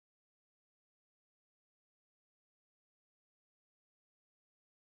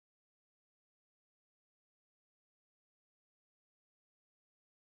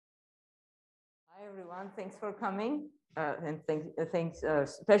Hi everyone, thanks for coming, and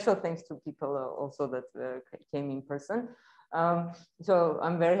special thanks to people also that came in person. So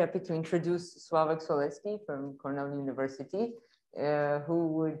I'm very happy to introduce Slawomir Solecki from Cornell University, who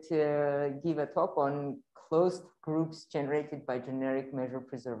would give a talk on closed groups generated by generic measure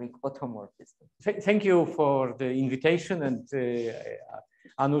preserving automorphism. Thank you for the invitation, and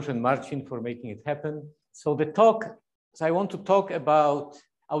Anush and Marcin for making it happen. So the talk,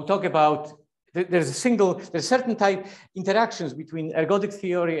 I'll talk about there's certain type interactions between ergodic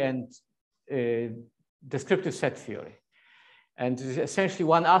theory and descriptive set theory. And there's essentially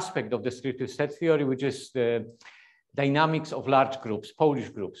one aspect of descriptive set theory, which is the dynamics of large groups, Polish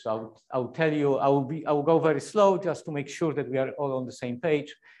groups. I'll tell you, I will go very slow just to make sure that we are all on the same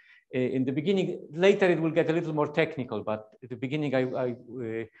page. In the beginning, later it will get a little more technical, but at the beginning I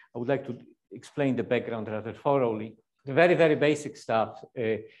would like to explain the background rather thoroughly. The very, very basic stuff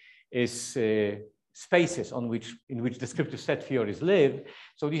is spaces in which descriptive set theories live.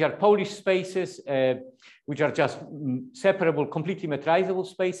 So these are Polish spaces, which are just separable, completely metrizable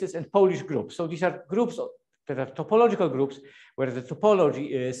spaces, and Polish groups. So these are groups that are topological groups, where the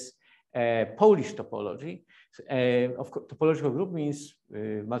topology is Polish topology. Of course, topological group means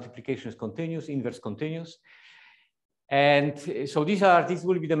multiplication is continuous, inverse continuous. And so these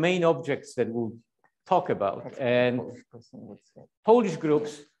will be the main objects that we'll talk about. And Polish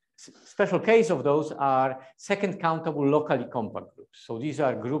groups, special case of those are second countable locally compact groups. So these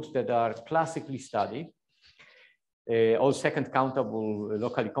are groups that are classically studied. All second countable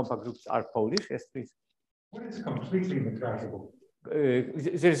locally compact groups are Polish. Yes, please. What is completely metrizable?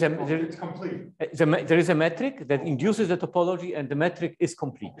 It's complete. There is a metric that induces the topology, and the metric is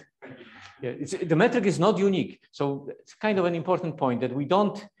complete. Yeah, the metric is not unique. So it's kind of an important point that we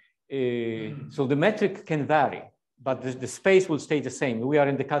don't. So the metric can vary, but the space will stay the same. We are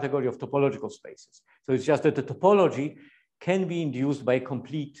in the category of topological spaces. So it's just that the topology can be induced by a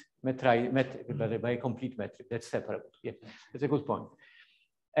complete metric, that's separable. Yeah, that's a good point.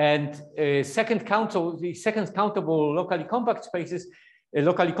 And the second countable locally compact spaces,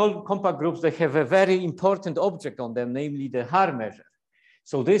 locally compact groups, they have a very important object on them, namely the Haar measure.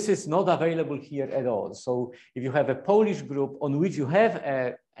 So this is not available here at all. So if you have a Polish group on which you have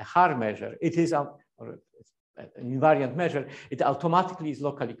a Haar measure, it is an invariant measure, it automatically is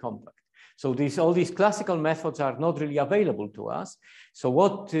locally compact. So all these classical methods are not really available to us. So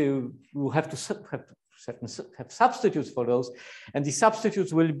what we have to have substitutes for those, and the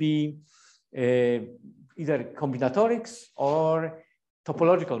substitutes will be either combinatorics or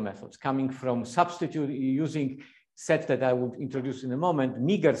topological methods coming from substitute using sets that I will introduce in a moment,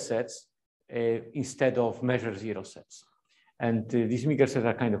 meager sets instead of measure zero sets. And these meager sets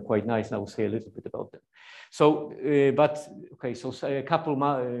are kind of quite nice, and I will say a little bit about them. So, so a couple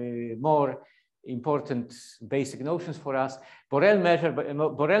more important basic notions for us. Borel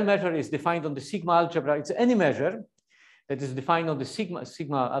measure is defined on the sigma algebra. It's any measure that is defined on the sigma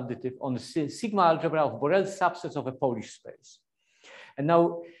additive on the sigma algebra of Borel subsets of a Polish space. And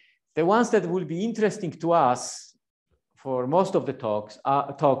now the ones that will be interesting to us for most of the talk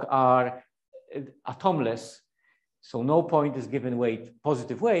are atomless. So no point is given weight,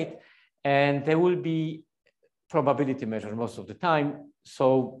 positive weight, and there will be probability measure most of the time.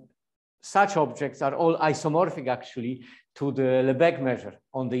 So such objects are all isomorphic actually to the Lebesgue measure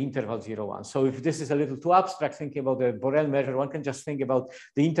on the interval 0, 1. So if this is a little too abstract thinking about the Borel measure, one can just think about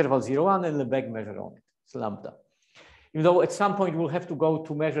the interval 0, 1 and Lebesgue measure on it. It's lambda. Even though at some point we'll have to go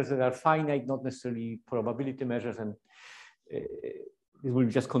to measures that are finite, not necessarily probability measures, and it will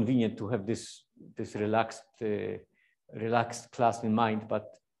be just convenient to have this relaxed class in mind,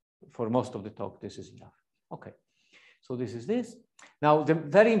 but for most of the talk, this is enough. Okay, so this is this. Now, the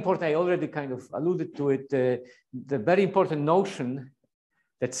very important, I already kind of alluded to it, the very important notion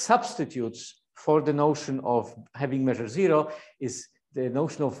that substitutes for the notion of having measure zero is the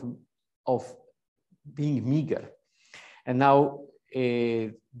notion of being meager. And now,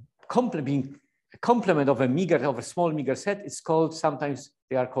 being a complement of a small meager set is called, sometimes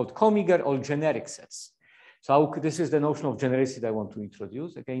they are called co-meager or generic sets. So this is the notion of genericity I want to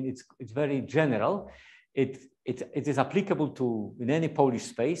introduce. Again, it's very general. It is applicable to in any Polish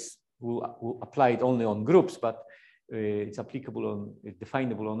space. We'll apply it only on groups, but it's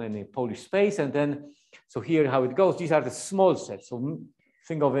definable on any Polish space. And then, so here how it goes. These are the small sets. So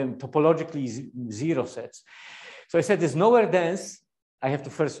think of them topologically zero sets. So I said there's nowhere dense. I have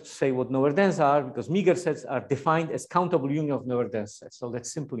to first say what nowhere dense are, because meager sets are defined as countable union of nowhere dense sets. So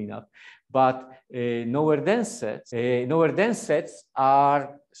that's simple enough. But nowhere dense sets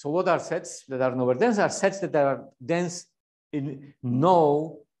are, so what are sets that are nowhere dense? Are sets that are dense in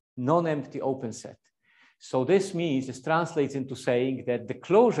no non-empty open set. So this means, this translates into saying that the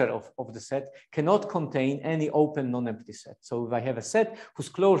closure of the set cannot contain any open non-empty set. So if I have a set whose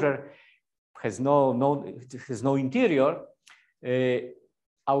closure has no interior,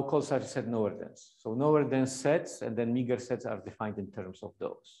 I will call such a set nowhere dense. So nowhere dense sets and then meager sets are defined in terms of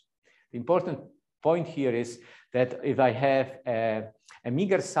those. The important point here is that if I have a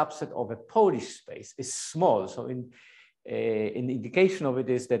meager subset of a Polish space is small, so in the indication of it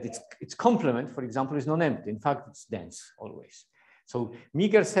is that its complement, for example, is non-empty. In fact, it's dense always. So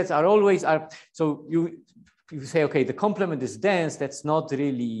meager sets are always so you say, okay, the complement is dense, that's not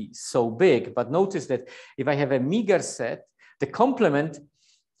really so big. But notice that if I have a meager set, the complement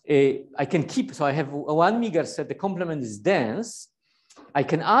I can keep. So I have one meager set, the complement is dense. I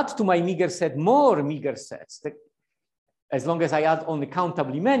can add to my meager set more meager sets. As long as I add only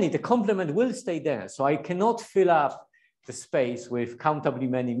countably many, the complement will stay dense. So I cannot fill up the space with countably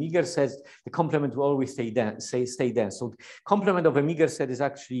many meager sets. The complement will always stay dense. So the complement of a meager set is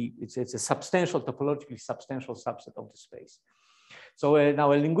actually, it's a substantial, topologically substantial subset of the space. So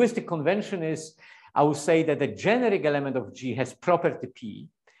now a linguistic convention is, I will say that the generic element of G has property P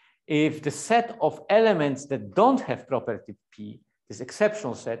if the set of elements that don't have property P, this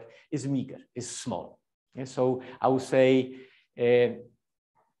exceptional set, is meager, is small. Yeah, so I would say,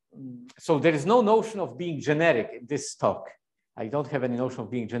 so there is no notion of being generic in this talk. I don't have any notion of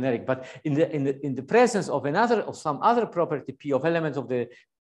being generic, but in the presence of some other property P of elements of the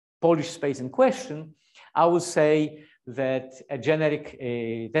Polish space in question, I would say that a generic,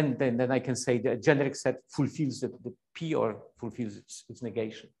 then I can say the generic set fulfills the P or fulfills its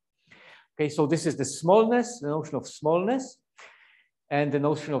negation. Okay, so this is the smallness, the notion of smallness, and the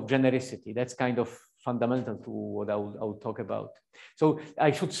notion of genericity. That's kind of fundamental to what I will talk about. So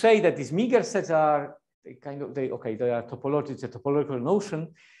I should say that these meager sets are they are topological. It's a topological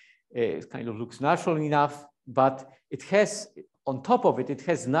notion. It kind of looks natural enough, but it has, on top of it, it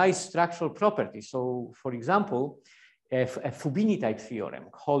has nice structural properties. So for example, a Fubini type theorem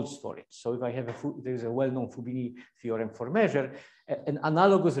holds for it. So if I have there's a well-known Fubini theorem for measure, an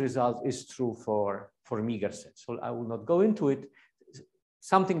analogous result is true for meager sets. So I will not go into it.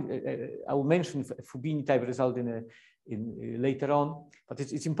 I will mention a Fubini type result later on, but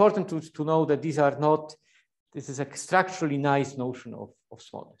it's important to know that these are not, this is a structurally nice notion of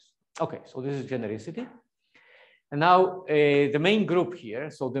smallness. Okay, so this is genericity. And now the main group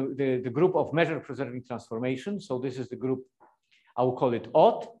here, so the group of measure preserving transformations. So this is the group, I will call it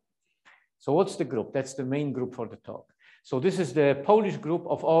odd. So what's the group? That's the main group for the talk. So this is the Polish group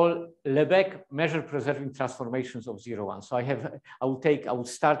of all Lebesgue measure preserving transformations of 0, 1. So I will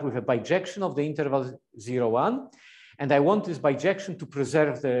start with a bijection of the interval 0, 1. And I want this bijection to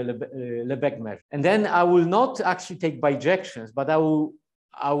preserve the Lebesgue measure. And then I will not actually take bijections, but I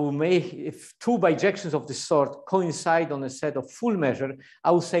will make, if two bijections of this sort coincide on a set of full measure,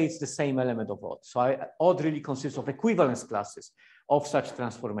 I will say it's the same element of odd. So odd really consists of equivalence classes of such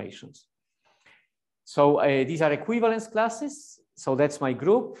transformations. So these are equivalence classes. So that's my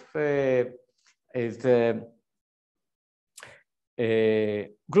group. The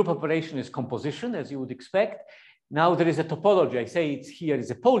group operation is composition, as you would expect. Now there is a topology. I say here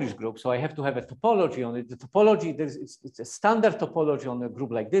is a Polish group, so I have to have a topology on it. The topology, it's a standard topology on a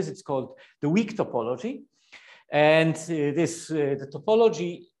group like this. It's called the weak topology. And the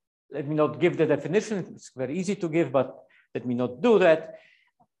topology, let me not give the definition. It's very easy to give, but let me not do that.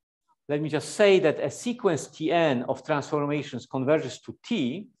 Let me just say that a sequence Tn of transformations converges to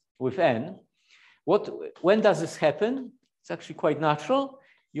T with n. When does this happen? It's actually quite natural.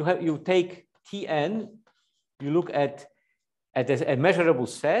 You take Tn, you look at a measurable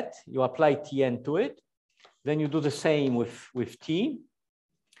set, you apply Tn to it, then you do the same with T.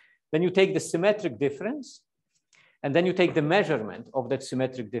 Then you take the symmetric difference, and then you take the measurement of that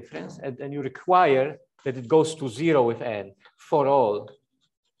symmetric difference, and then you require that it goes to 0 with n for all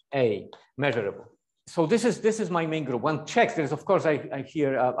A measurable. So this is my main group. One checks, there's of course,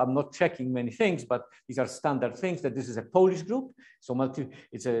 I'm not checking many things, but these are standard things, that this is a Polish group. So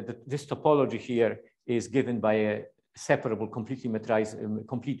this topology here is given by a separable, completely metrized,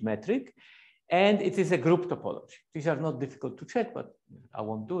 complete metric. And it is a group topology. These are not difficult to check, but I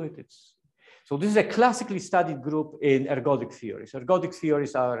won't do it. So this is a classically studied group in ergodic theories. Ergodic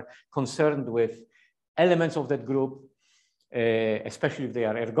theories are concerned with elements of that group, especially if they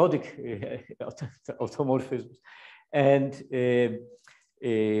are ergodic automorphisms, and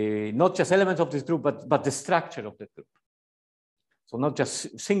not just elements of this group, but the structure of the group. So not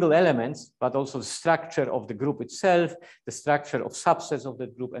just single elements, but also the structure of the group itself, the structure of subsets of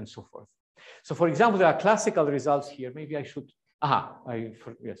that group, and so forth. So for example, there are classical results here. Maybe I should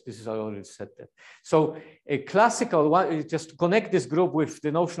Yes, this is I already said that. So a classical one, just to connect this group with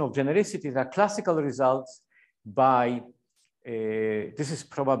the notion of genericity, there are classical results by, this is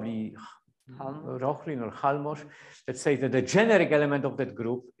probably Rochlin or Halmos, that say that the generic element of that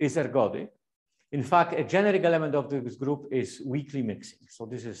group is ergodic. In fact, a generic element of this group is weakly mixing. So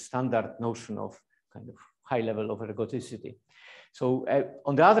this is standard notion of kind of high level of ergodicity. So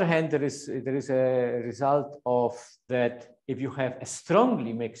on the other hand, there is a result of that if you have a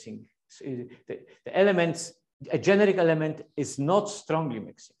strongly mixing, the elements, a generic element is not strongly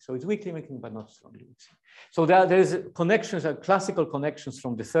mixing. So it's weakly mixing, but not strongly mixing. So there is connections, classical connections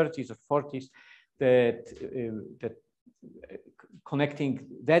from the 30s or 40s that connecting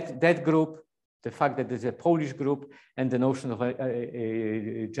that group, the fact that there's a Polish group, and the notion of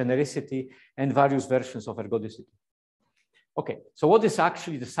genericity and various versions of ergodicity. Okay, so what is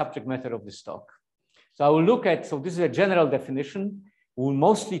actually the subject matter of this talk? So I will look at, so this is a general definition. We'll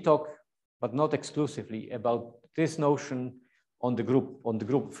mostly talk, but not exclusively, about this notion on the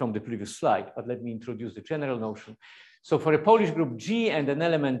group from the previous slide, but let me introduce the general notion. So for a Polish group G and an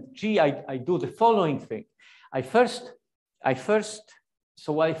element G, I do the following thing. I first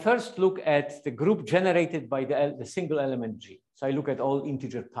look at the group generated by the single element G. So I look at all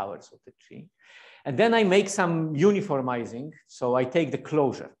integer powers of the G. And then I make some uniformizing. So I take the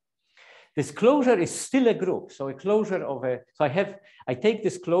closure. This closure is still a group. So a closure of I take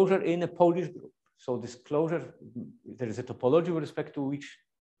this closure in a Polish group. So this closure, there is a topology with respect to which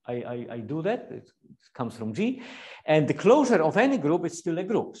I do that. It comes from G. And the closure of any group is still a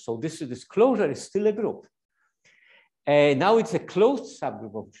group. So this closure is still a group. Now it's a closed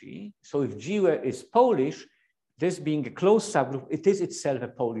subgroup of G. So if G is Polish, this being a closed subgroup, it is itself a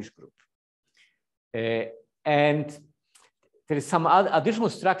Polish group. And there is some additional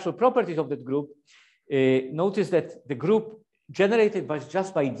structural properties of that group. Notice that the group generated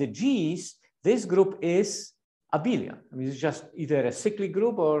just by the G's, this group is abelian. I mean, it's just either a cyclic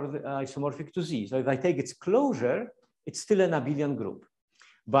group or isomorphic to Z. So if I take its closure, it's still an abelian group.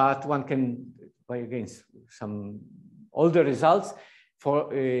 But one can, by again, some older results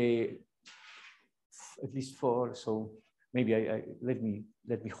for at least for, so maybe let me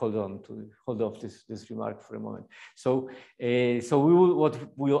hold off this remark for a moment. So what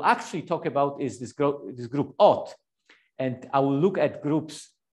we will actually talk about is this group OT, and I will look at groups,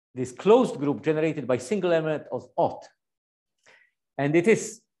 this closed group generated by single element of OT, and it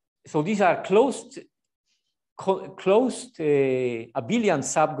is, so these are closed abelian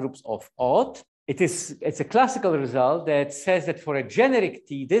subgroups of OT. It's a classical result that says that for a generic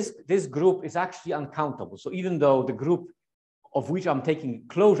T, this group is actually uncountable. So even though the group of which I'm taking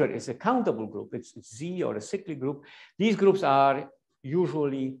closure is a countable group, it's Z or a cyclic group, these groups are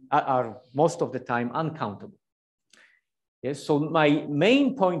most of the time uncountable. Yes, so my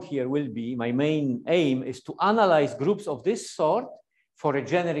main point here will be, my main aim is to analyze groups of this sort for a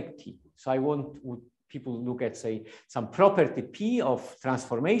generic T. So I want people look at, say, some property P of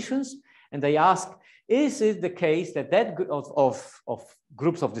transformations, and they ask, is it the case that of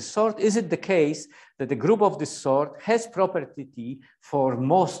groups of this sort, is it the case that the group of this sort has property T for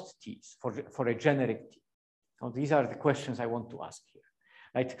most T's, for a generic T? Now, these are the questions I want to ask here,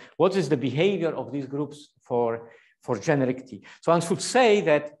 right? What is the behavior of these groups for generic T? So one should say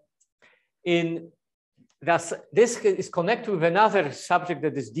that this is connected with another subject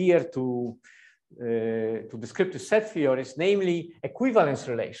that is dear to descriptive set theories, namely equivalence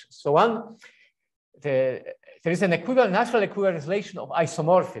relations. So there is an natural equivalence relation of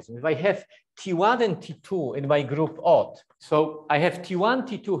isomorphism. If I have T1 and T2 in my group OT, so I have T1,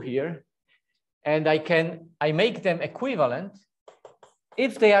 T2 here, and I make them equivalent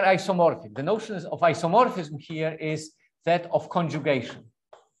if they are isomorphic. The notion of isomorphism here is that of conjugation.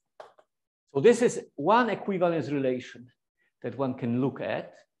 So this is one equivalence relation that one can look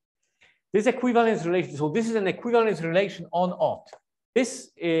at. This equivalence relation, so this is an equivalence relation on OT.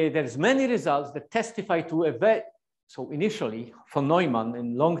 There's many results that testify to so initially, von Neumann, a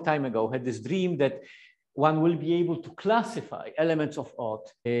long time ago, had this dream that one will be able to classify elements of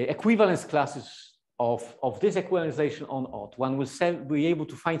OT, equivalence classes of this equivalence relation on OT. One will be able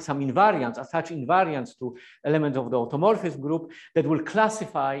to find some invariants, attach invariants to elements of the automorphism group that will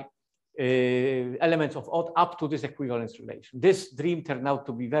classify elements of OT up to this equivalence relation. This dream turned out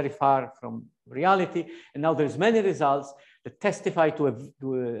to be very far from reality, and now there's many results that testify to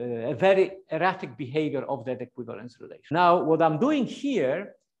a very erratic behavior of that equivalence relation. Now, what I'm doing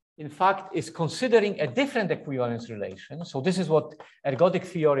here, in fact, is considering a different equivalence relation. So this is what ergodic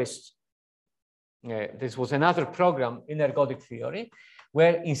theorists, this was another program in ergodic theory,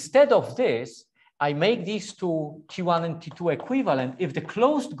 where instead of this, I make these two T1 and T2 equivalent if the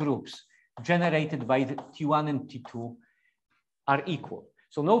closed groups generated by the T1 and T2 are equal.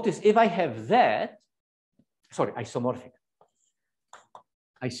 So notice if I have that, sorry, isomorphic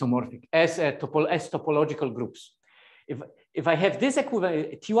as topological groups. If I have this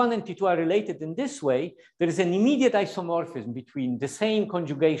equivalent, T1 and T2 are related in this way, there is an immediate isomorphism between the same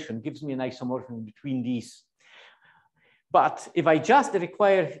conjugation, gives me an isomorphism between these. But if I just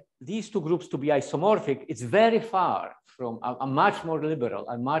require these two groups to be isomorphic, it's very far from, I'm much more liberal,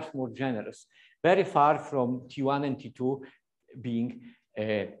 I'm much more generous, very far from T1 and T2 being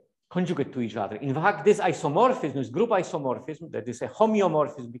conjugate to each other. In fact, this isomorphism, this group isomorphism, that is a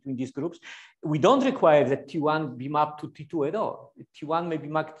homeomorphism between these groups, we don't require that T1 be mapped to T2 at all. T1 may be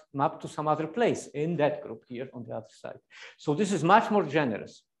mapped to some other place in that group here on the other side. So this is much more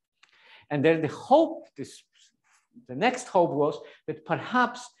generous. And then the hope, the next hope was that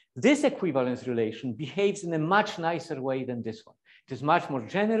perhaps this equivalence relation behaves in a much nicer way than this one. It is much more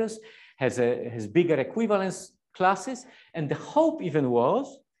generous, has bigger equivalence classes, and the hope even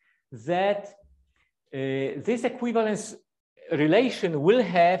was that this equivalence relation will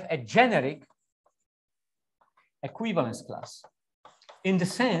have a generic equivalence class, in the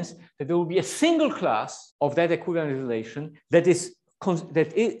sense that there will be a single class of that equivalence relation that is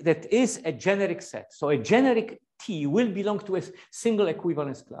a generic set. So a generic T will belong to a single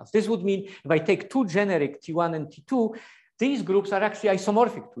equivalence class. This would mean if I take two generic T1 and T2, these groups are actually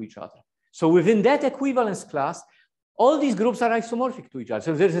isomorphic to each other. So within that equivalence class, all these groups are isomorphic to each other.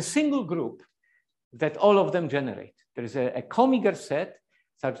 So there's a single group that all of them generate. There is a Commiger set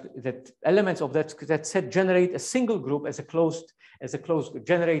such that elements of that set generate a single group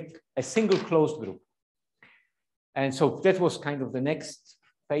generate a single closed group. And so that was kind of the next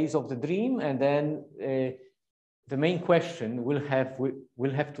phase of the dream. And then the main question will have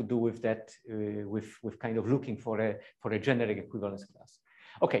to do with that, with kind of looking for a generic equivalence class.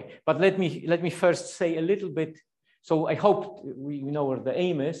 Okay, but let me first say a little bit. So I hope we know where the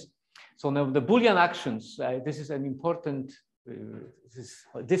aim is. So now the Boolean actions. This is an important.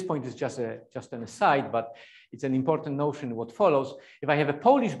 This point is just an aside, but it's an important notion. What follows? If I have a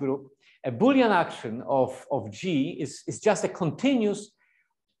Polish group, a Boolean action of G is just a continuous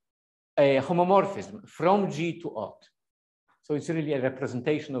homomorphism from G to odd. So it's really a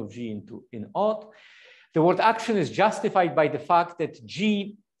representation of G in odd. The word action is justified by the fact that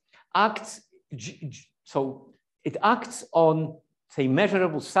G acts. So it acts on, say,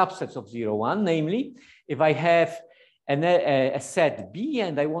 measurable subsets of 0, 1. Namely, if I have a set B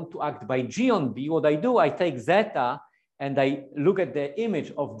and I want to act by G on B, what I do, I take zeta and I look at the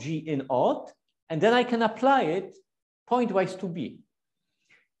image of G in odd, and then I can apply it pointwise to B.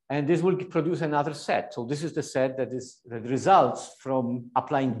 And this will produce another set. So this is the set that results from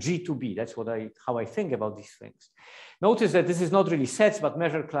applying G to B. That's how I think about these things. Notice that this is not really sets, but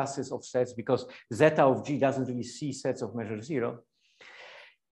measure classes of sets, because zeta of G doesn't really see sets of measure 0.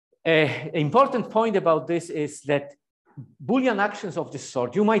 An important point about this is that Boolean actions of this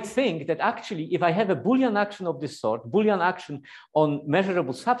sort, you might think that actually, if I have a Boolean action of this sort, Boolean action on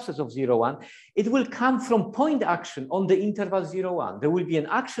measurable subsets of 0, 1, it will come from point action on the interval 0, 1. There will be an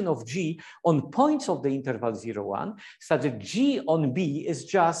action of G on points of the interval 0, 1, such that G on B is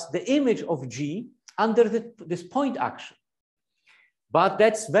just the image of G under this point action. But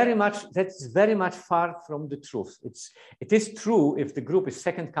that's very much far from the truth. It is true if the group is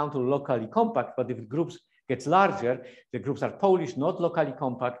second count or locally compact, but if the groups gets larger, the groups are Polish, not locally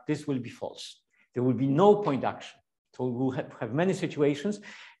compact, this will be false. There will be no point action. So we'll have many situations,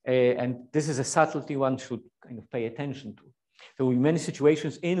 and this is a subtlety one should kind of pay attention to. There will be many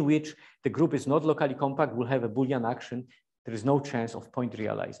situations in which the group is not locally compact, will have a Boolean action. There is no chance of point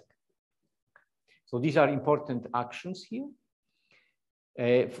realizing. So these are important actions here.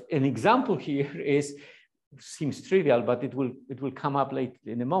 An example here seems trivial, but it will come up late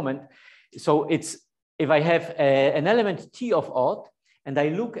in a moment. So it's, if I have an element T of odd, and I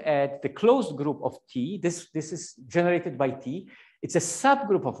look at the closed group of T, this is generated by T, it's a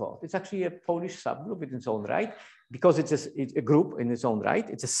subgroup of odd. It's actually a Polish subgroup in its own right, because it's a group in its own right.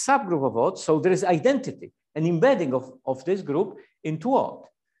 It's a subgroup of odd, so there is identity, an embedding of this group into odd.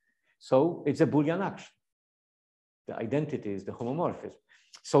 So it's a Boolean action. The identity is the homomorphism.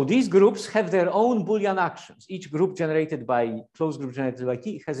 So these groups have their own Boolean actions. Each group generated by, closed group generated by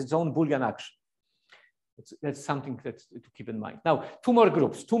T has its own Boolean action. That's something to keep in mind. Now, two more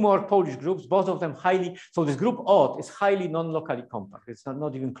groups, two more Polish groups, both of them highly, so this group odd is highly non-locally compact. It's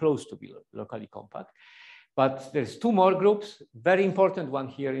not even close to be locally compact. But there's two more groups. Very important one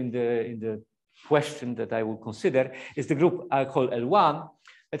here in the question that I will consider is the group I call L1.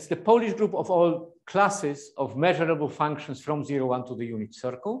 It's the Polish group of all classes of measurable functions from 0, 1 to the unit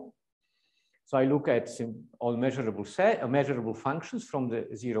circle. So I look at all measurable functions from the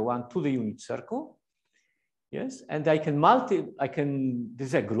 0, 1 to the unit circle. Yes, and this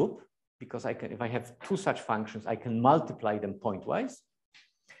is a group, because if I have two such functions, I can multiply them pointwise.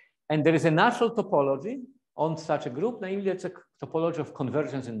 And there is a natural topology on such a group, namely it's a topology of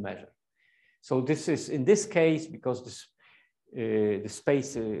convergence in measure. So this is, in this case, because this,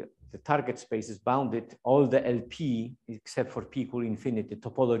 the target space is bounded, all the LP, except for p equal infinity,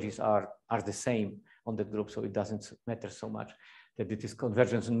 topologies are the same on that group, so it doesn't matter so much that it is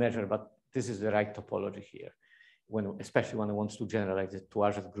convergence in measure, but this is the right topology here, especially when I want to generalize it to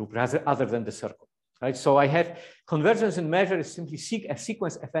other group other than the circle. Right? So I have convergence in measure is simply a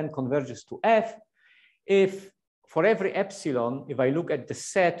sequence Fn converges to F if for every epsilon, if I look at the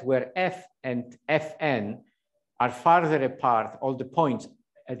set where F and Fn are farther apart, all the points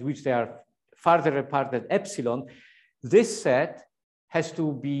at which they are farther apart than epsilon, this set has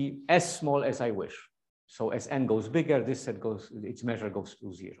to be as small as I wish. So as n goes bigger, this set its measure goes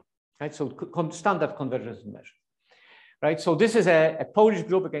to 0. Right? So standard convergence in measure. Right? So this is a Polish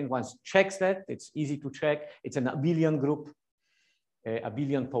group. Again, once checks that, it's easy to check. It's an abelian group,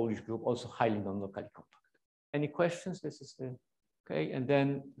 abelian Polish group, also highly non-locally compact. Any questions? This is the, okay. And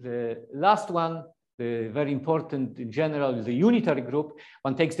then the last one, the very important in general, is the unitary group.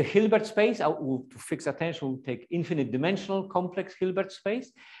 One takes the Hilbert space. To fix attention, we'll take infinite dimensional complex Hilbert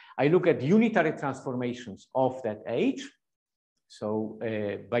space. I look at unitary transformations of that H. So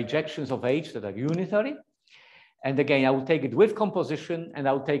bijections of H that are unitary. And again, I will take it with composition, and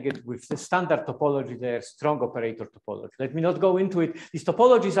I will take it with the standard topology there, strong operator topology. Let me not go into it. These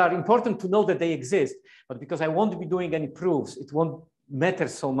topologies are important to know that they exist, but because I won't be doing any proofs, it won't matter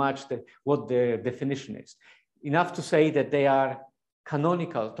so much what their definition is. Enough to say that they are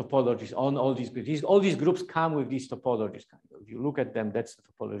canonical topologies on all these groups. All these groups come with these topologies. If you look at them, that's the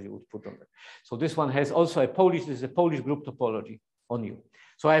topology we would put on them. So this one has also this is a Polish group topology on U.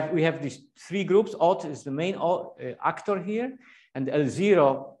 So we have these three groups. Odd is the main actor here, and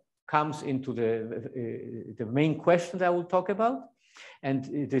L0 comes into the main question that I will talk about.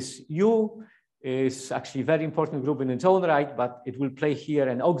 And this U is actually a very important group in its own right, but it will play here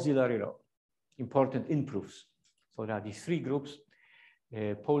an auxiliary role, important in proofs. So there are these three groups,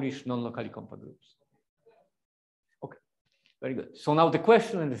 Polish non-locally compact groups. Okay, very good. So now the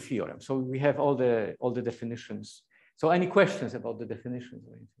question and the theorem. So we have all the definitions. So any questions about the definitions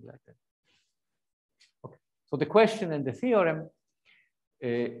or anything like that? Okay. So the question and the theorem.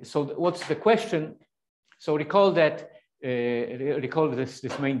 So what's the question? So recall that. Recall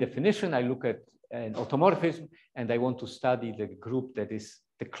this main definition. I look at an automorphism, and I want to study the group that is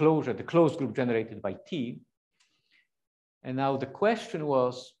the closed group generated by T. And now the question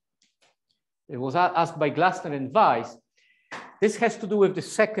was asked by Glasner and Weiss. This has to do with the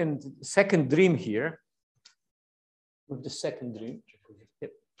second dream here. With the second dream.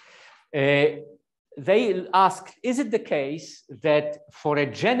 They asked, is it the case that for a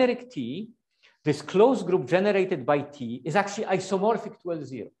generic T, this closed group generated by T is actually isomorphic to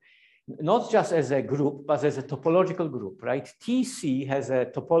L0? Not just as a group, but as a topological group, right? TC has a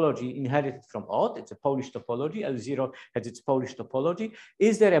topology inherited from Odd. It's a Polish topology. L0 has its Polish topology.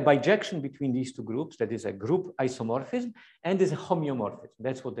 Is there a bijection between these two groups that is a group isomorphism and is a homeomorphism?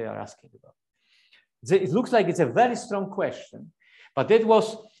 That's what they are asking about. It looks like it's a very strong question, but that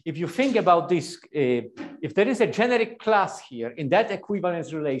was, if you think about this, if there is a generic class here in that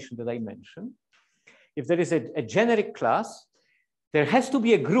equivalence relation that I mentioned, if there is a generic class, there has to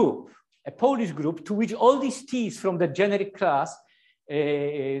be a group, a Polish group, to which all these T's from the generic class,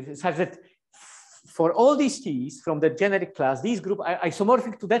 such that for all these T's from the generic class, these groups are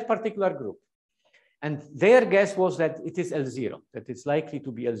isomorphic to that particular group. And their guess was that it is L0, that it's likely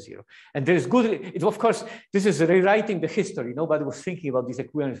to be L0. And there is good, of course, this is rewriting the history. Nobody was thinking about these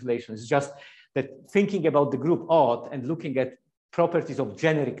equivalence relations. It's just that thinking about the group Odd and looking at properties of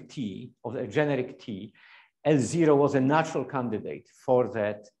generic T, of a generic T, L0 was a natural candidate for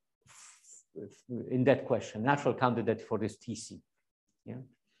that, in that question, natural candidate for this TC. Yeah.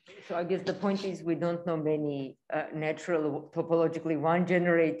 So I guess the point is we don't know many natural topologically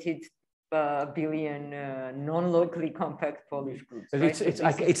one-generated billion non-locally compact Polish groups. Right?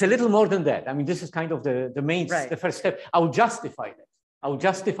 It's a little more than that. I mean, this is kind of the main, the first step. I'll justify that. I'll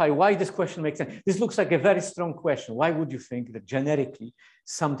justify why this question makes sense. This looks like a very strong question. Why would you think that generically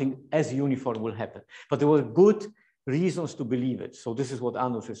something as uniform will happen? But there were good reasons to believe it. So this is what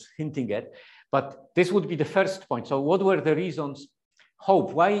Anush is hinting at. But this would be the first point. So what were the reasons?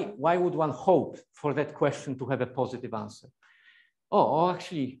 Hope. Why would one hope for that question to have a positive answer?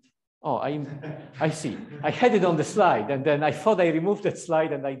 Actually, I see. I had it on the slide, and then I thought I removed that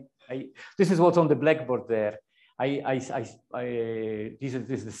slide, and this is what's on the blackboard there. This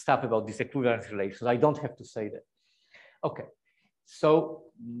is the stuff about these equivalence relations. I don't have to say that. Okay, so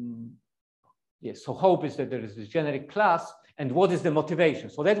yes, so hope is that there is this generic class, and what is the motivation?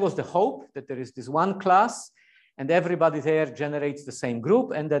 So that was the hope, that there is this one class, and everybody there generates the same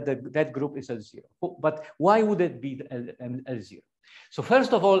group, and that that group is L0. But why would it be L0? So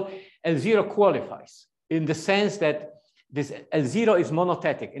first of all, L0 qualifies in the sense that this L0 is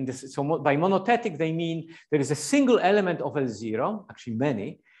monothetic. So by monothetic, they mean there is a single element of L0, actually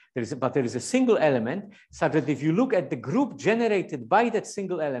many, but there is a single element, such that if you look at the group generated by that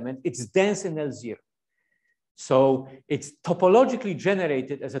single element, it's dense in L0. So it's topologically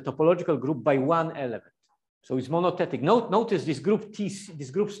generated as a topological group by one element. So it's monothetic. Notice these groups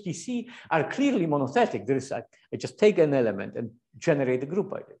TC are clearly monothetic. I just take an element and generate a group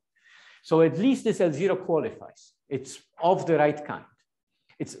by it. So at least this L0 qualifies. It's of the right kind.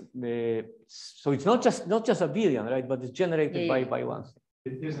 It's so it's not just abelian, right? But it's generated by one thing.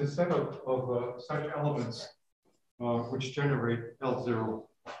 It is a set of such elements which generate L0.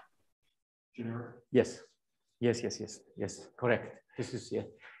 Yes, correct. This is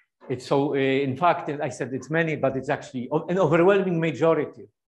It's so. In fact, I said it's many, but it's actually an overwhelming majority.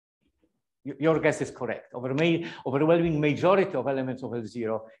 Your guess is correct. Overwhelming majority of elements of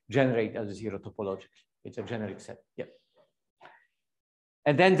L0 generate L0 topologically. It's a generic set. Yeah.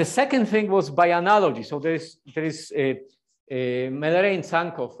 And then the second thing was by analogy. So there is Melleret and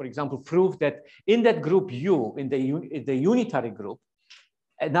Sankov, for example, proved that in that group U, in the unitary group,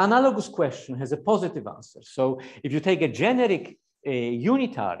 an analogous question has a positive answer. So if you take a generic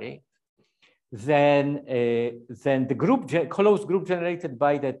unitary, then the closed group generated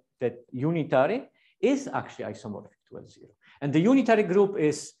by that unitary is actually isomorphic to L0. And the unitary group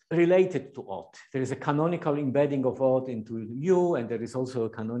is related to odd. There is a canonical embedding of odd into U, and there is also a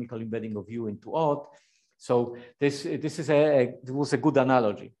canonical embedding of U into odd. So this was a good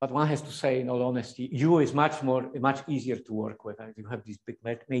analogy. But one has to say, in all honesty, U is much easier to work with. You have these big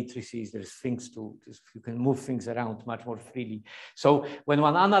matrices. There's things you can move things around much more freely. So when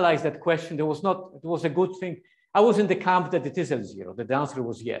one analyzed that question, it was a good thing. I was in the camp that it is L0. That the answer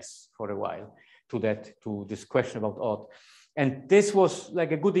was yes for a while to this question about odd. And this was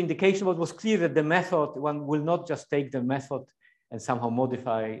like a good indication, but it was clear that the method, one will not just take the method and somehow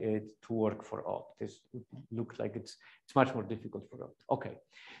modify it to work for odd. This looks like it's much more difficult for odd. Okay,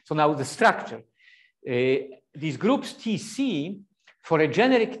 so now the structure. These groups TC, for a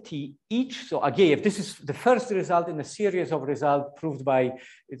generic T, each, so Ageyev, this is the first result in a series of results proved by,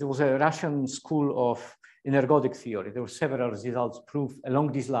 it was a Russian school of energodic theory. There were several results proved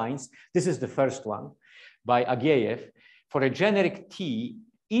along these lines. This is the first one by Ageyev. For a generic T,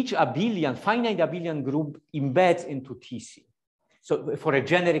 each finite abelian group embeds into TC. So for a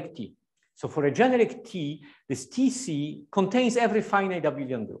generic T. So for a generic T, this TC contains every finite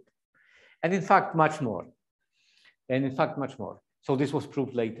abelian group. And in fact, much more. So this was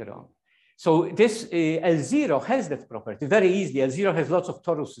proved later on. So this L0 has that property very easily. L0 has lots of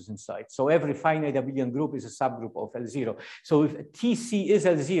toruses inside. So every finite abelian group is a subgroup of L0. So if TC is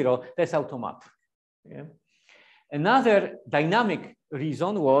L0, that's automatic. Yeah? Another dynamic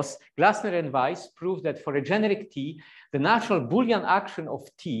reason was Glasner and Weiss proved that for a generic T, the natural Boolean action of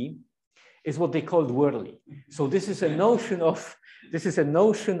T is what they called whirly. So this is a notion of,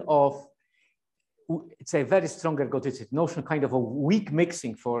 it's a very strong ergodicity notion, kind of a weak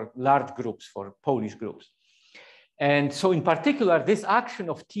mixing for large groups, for Polish groups. And so in particular, this action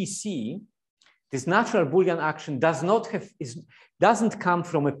of TC, this natural Boolean action doesn't come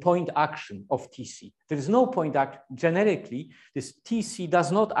from a point action of TC. There is no point action. Generically, this TC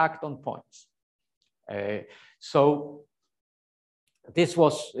does not act on points. So this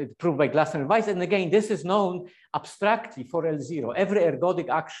was proved by Glasner and Weiss. And again, this is known abstractly for L0. Every ergodic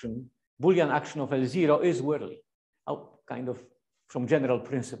action, Boolean action of L0 is whirly, kind of from general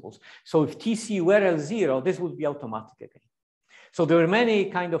principles. So if TC were L0, this would be automatic again. So there were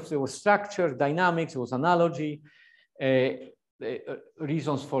many there was structure, dynamics, there was analogy,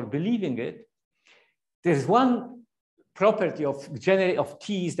 reasons for believing it. There's one property of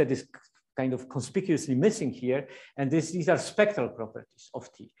T's that is kind of conspicuously missing here, and these are spectral properties of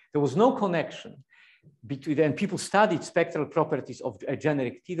T. There was no connection between, and people studied spectral properties of a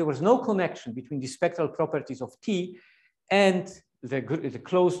generic T. There was no connection between the spectral properties of T and the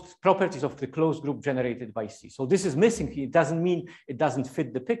closed properties of the closed group generated by C. So this is missing here. It doesn't mean it doesn't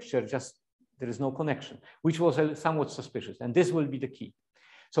fit the picture, just there is no connection, which was somewhat suspicious. And this will be the key.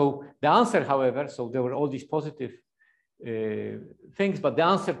 So the answer, however, so there were all these positive things, but the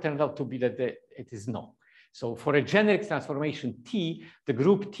answer turned out to be that it is no. So for a generic transformation T, the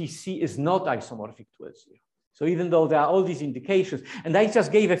group TC is not isomorphic to L0. So even though there are all these indications, and I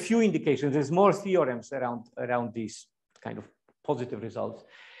just gave a few indications, there's more theorems around these kind of positive results,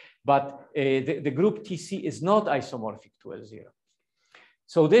 but the group TC is not isomorphic to L0.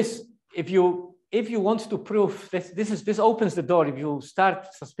 So this, if you want to prove this opens the door, if you start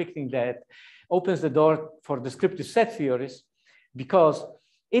suspecting that, opens the door for descriptive set theories, because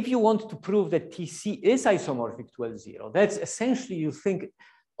if you want to prove that TC is isomorphic to L0, that's essentially, you think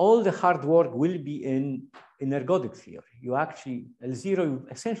all the hard work will be in ergodic theory. You actually, L0, you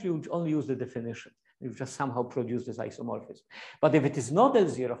essentially would only use the definition. You just somehow produce this isomorphism. But if it is not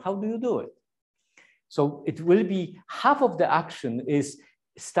L0, how do you do it? So it will be half of the action is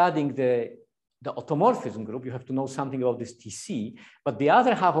studying the automorphism group. You have to know something about this TC, but the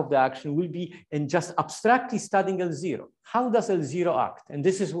other half of the action will be in just abstractly studying L0. How does L0 act? And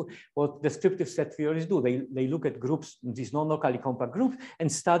this is what descriptive set theories do. They look at groups, these non-locally compact groups,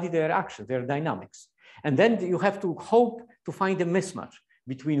 and study their action, their dynamics. And then you have to hope to find a mismatch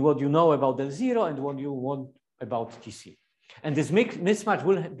between what you know about L0 and what you want about TC. And this mismatch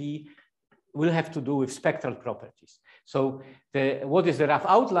will have to do with spectral properties. So what is the rough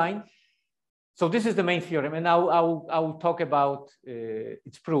outline? So this is the main theorem, and now I'll talk about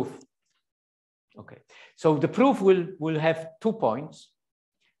its proof. Okay, so the proof will have 2 points.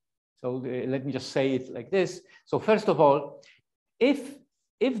 So let me just say it like this. So first of all, if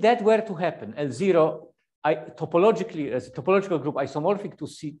that were to happen, L0 topologically as a topological group isomorphic to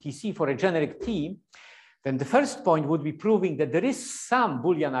TC for a generic T, then the first point would be proving that there is some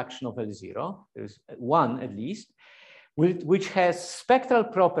Boolean action of L0. There's one at least, which has spectral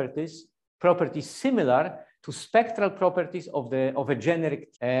properties similar to spectral properties of a generic.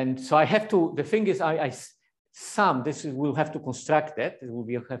 And so I have to, the thing is, we'll have to construct that. It will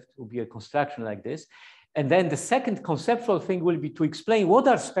have to be a construction like this. And then the second conceptual thing will be to explain what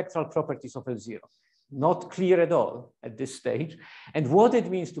are spectral properties of L0. Not clear at all at this stage. And what it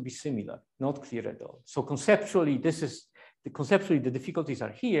means to be similar, not clear at all. So conceptually, the difficulties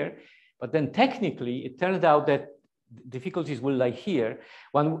are here, but then technically it turned out that difficulties will lie here.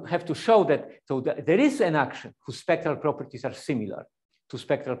 One will have to show that, there is an action whose spectral properties are similar to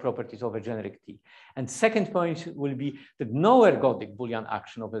spectral properties of a generic T. And second point will be that no ergodic Boolean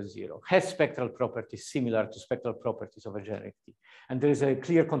action of L0 has spectral properties similar to spectral properties of a generic T. And there is a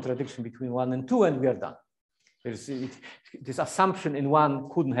clear contradiction between 1 and 2, and we are done. This assumption in 1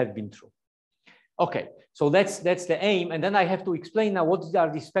 couldn't have been true. Okay, so that's the aim. And then I have to explain now what are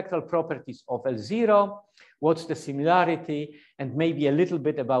the spectral properties of L0, what's the similarity, and maybe a little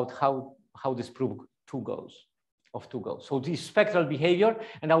bit about how this proof goes. So this spectral behavior,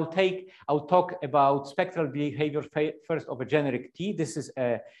 and I'll talk about spectral behavior first of a generic T. This is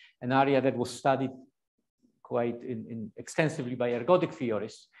an area that was studied quite extensivly by ergodic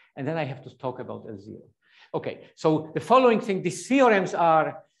theorists. And then I have to talk about L0. Okay, so the following thing, these theorems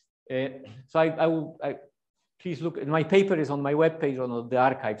are, please look, my paper is on my webpage on the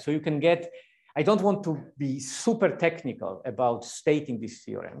archive. So you can get, I don't want to be super technical about stating these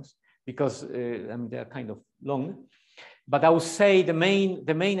theorems because they're kind of long, but I will say the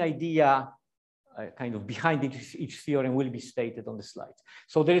main idea kind of behind each theorem will be stated on the slides.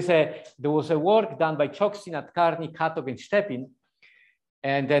 So there was a work done by Choksin, Atkarni, Katok, and Stepin,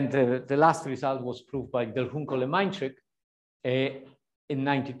 and then the last result was proved by Delhunko, Lemańczyk in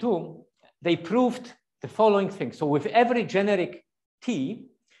 '92. They proved the following thing. So with every generic T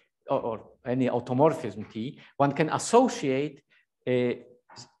or any automorphism T, one can associate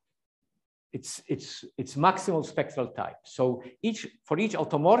its maximal spectral type. So for each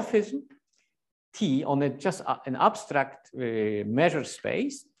automorphism T on just an abstract measure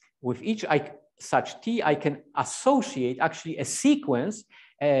space, with each such T, I can associate actually a sequence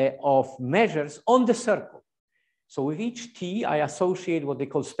of measures on the circle. So with each T, I associate what they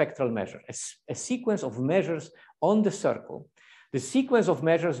call spectral measure, a sequence of measures on the circle. The sequence of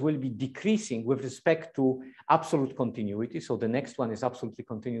measures will be decreasing with respect to absolute continuity. So the next one is absolutely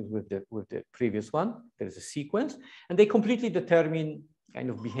continuous with the previous one. There is a sequence, and they completely determine kind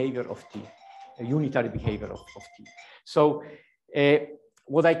of behavior of T, a unitary behavior of T. So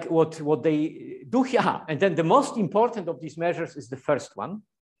what they do here, and then the most important of these measures is the first one.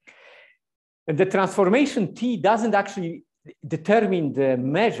 And the transformation T doesn't actually determine the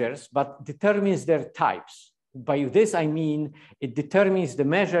measures, but determines their types. By this, I mean, it determines the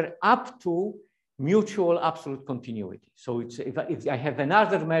measure up to mutual absolute continuity. So if I have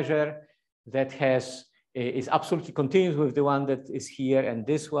another measure that has is absolutely continuous with the one that is here, and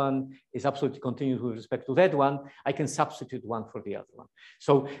this one is absolutely continuous with respect to that one, I can substitute one for the other one.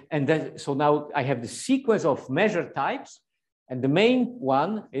 So, so now I have the sequence of measure types, and the main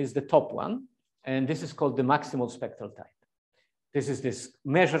one is the top one, and this is called the maximal spectral type. This is this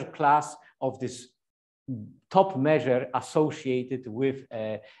measure class of this top measure associated with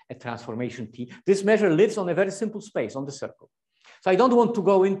a transformation T. This measure lives on a very simple space on the circle. So I don't want to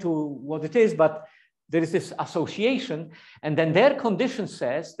go into what it is, but there is this association, and then their condition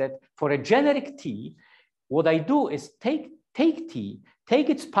says that for a generic T, what I do is take T, take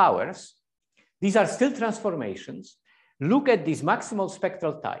its powers, these are still transformations, look at these maximal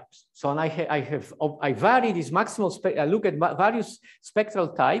spectral types. So I vary these maximal, I look at various spectral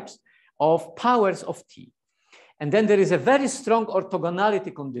types of powers of T. And then there is a very strong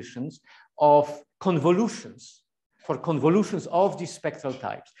orthogonality conditions of convolutions, for convolutions of these spectral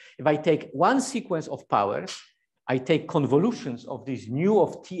types. If I take one sequence of powers, I take convolutions of this nu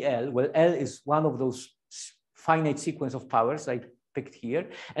of TL, well, L is one of those finite sequence of powers I picked here,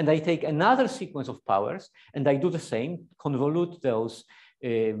 and I take another sequence of powers, and I do the same, convolute those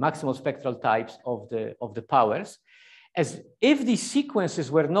maximal spectral types of the powers, as if these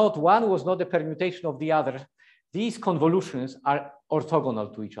sequences were not, one was not a permutation of the other. These convolutions are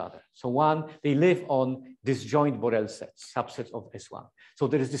orthogonal to each other. So one, they live on disjoint Borel sets, subsets of S1. So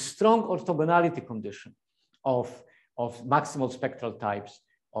there is this strong orthogonality condition of maximal spectral types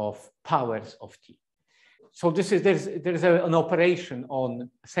of powers of T. So this is, there's an operation on,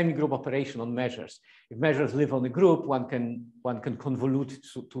 a semi-group operation on measures. If measures live on a group, one can convolute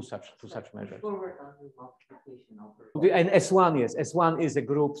to such measures. And S1, yes, S1 is a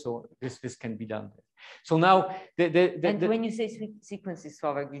group, so this can be done. So now, when you say sequences,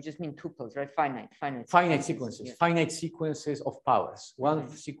 Sławek, you just mean tuples, right? Finite sequences. Yes. Finite sequences of powers. One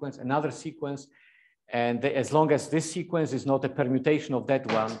sequence, another sequence, and as long as this sequence is not a permutation of that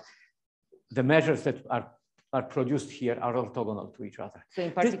one, the measures that are produced here are orthogonal to each other. So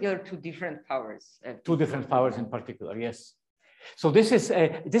in particular, two different powers. Two different powers in particular, yes. So this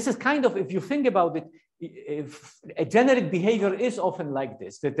is kind of, if you think about it, if a generic behavior is often like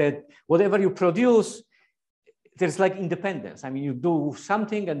this, that whatever you produce, there's like independence. I mean, you do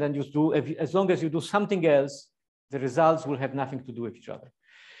something and then you do, as long as you do something else, the results will have nothing to do with each other.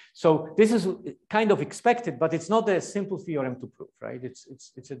 So this is kind of expected, but it's not a simple theorem to prove, right?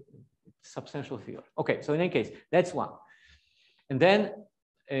 It's a substantial theorem. Okay, so in any case, that's one. And then,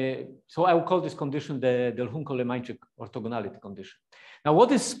 so I will call this condition the Delhunko-Lemańczyk orthogonality condition. Now,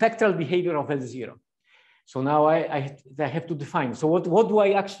 what is spectral behavior of L0? So now I have to define. So what do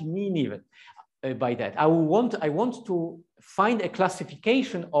I actually mean even by that? I want to find a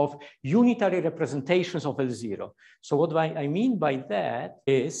classification of unitary representations of L0. So what I mean by that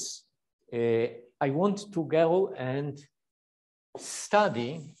is I want to go and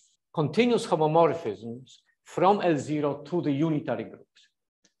study continuous homomorphisms from L0 to the unitary groups.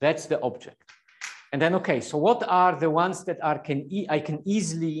 That's the object. And then, okay, so what are the ones that I can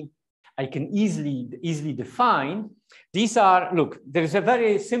easily define? These are, look, there is a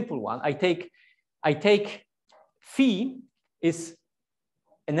very simple one. I take phi is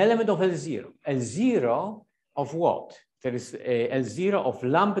an element of L0. L0 of what? There is a L0 of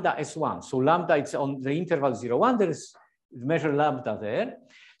lambda S1. So lambda, it's on the interval 0, 1. There is measure lambda there.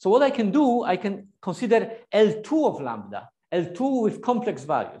 So what I can do, I can consider L2 of lambda, L2 with complex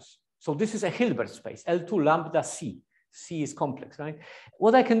values. So this is a Hilbert space, L2 lambda C. C is complex, right?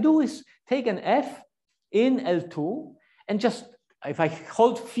 What I can do is take an F in L2 and just, if I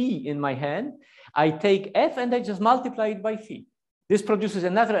hold phi in my hand, I take F and I just multiply it by phi. This produces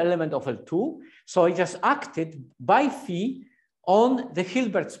another element of L2. So I just acted by phi on the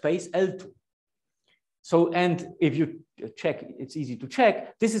Hilbert space L2. So, and if you check, it's easy to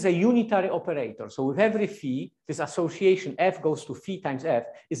check, this is a unitary operator. So with every phi, this association F goes to phi times F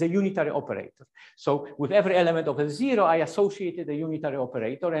is a unitary operator. So with every element of L0, I associated a unitary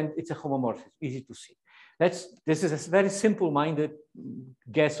operator, and it's a homomorphism, easy to see. This is a very simple-minded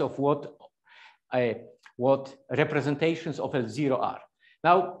guess of what representations of L0 are.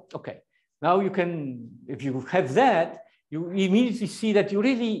 Now, okay, now you can, if you have that, you immediately see that you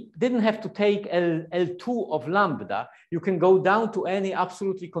really didn't have to take L2 of lambda. You can go down to any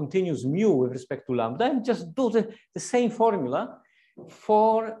absolutely continuous mu with respect to lambda and just do the same formula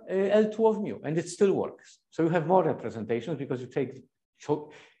for L2 of mu, and it still works. So you have more representations because you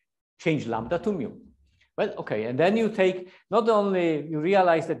change lambda to mu. Well, okay, and then you take, not only you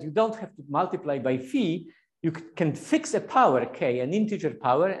realize that you don't have to multiply by phi, you can fix a power k, an integer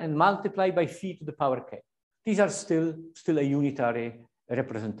power, and multiply by phi to the power k. These are still a unitary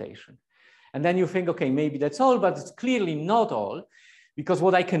representation. And then you think, okay, maybe that's all, but it's clearly not all, because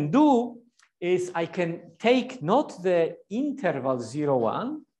what I can do is I can take not the interval 0,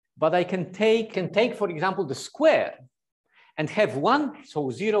 1, but I can take, for example, the square and have 1, so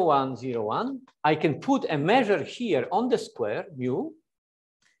 0, 1, 0, 1. I can put a measure here on the square, mu,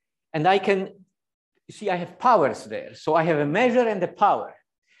 and I can, you see, I have powers there. So I have a measure and a power.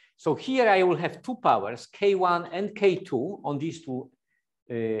 So here I will have two powers, K1 and K2 on these two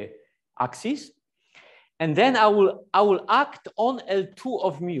axes. And then I will act on L2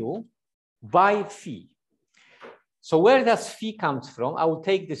 of mu by phi. So where does phi comes from? I will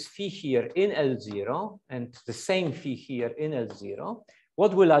take this phi here in L0 and the same phi here in L0.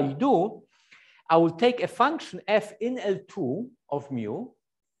 What will I do? I will take a function f in L2 of mu,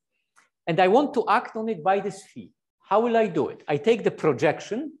 and I want to act on it by this phi. How will I do it? I take the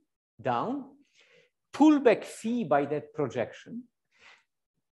projection down, pull back phi by that projection,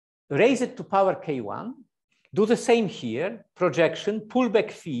 raise it to power K1, do the same here, projection, pull back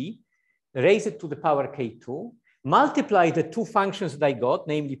phi, raise it to the power K2, multiply the two functions that I got,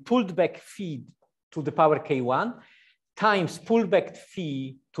 namely pulled back phi to the power K1 times pulled back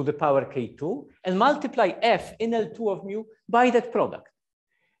phi to the power K2, and multiply f in L2 of mu by that product.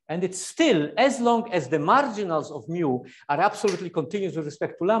 And it's still, as long as the marginals of mu are absolutely continuous with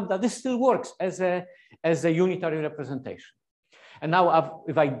respect to lambda, this still works as a unitary representation. And now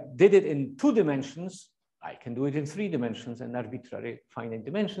if I did it in 2 dimensions, I can do it in 3 dimensions and arbitrary finite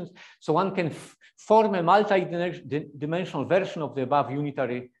dimensions. So one can form a multi-dimensional version of the above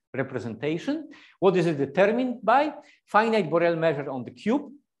unitary representation. What is it determined by? Finite Borel measure on the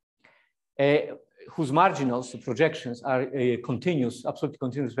cube, whose marginals, the projections, are continuous, absolutely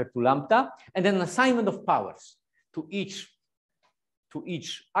continuous with respect to lambda, and then an assignment of powers. To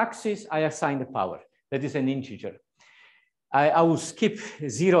each axis, I assign a power. That is an integer. I will skip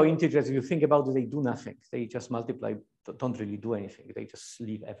 0 integers. If you think about it, they do nothing. They just multiply, don't really do anything. They just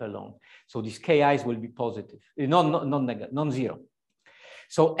leave f alone. So these ki's will be positive, non-zero.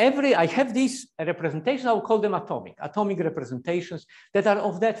 So I have these representations, I will call them atomic representations that are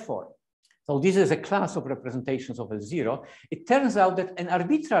of that form. So this is a class of representations of L0. It turns out that an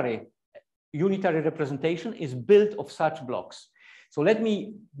arbitrary unitary representation is built of such blocks. So let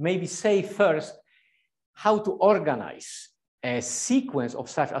me maybe say first how to organize a sequence of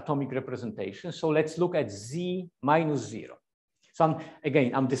such atomic representations. So let's look at z minus 0. So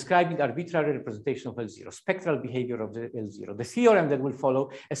I'm describing arbitrary representation of L0, spectral behavior of the L0. The theorem that will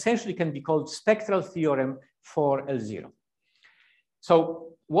follow essentially can be called spectral theorem for L0. So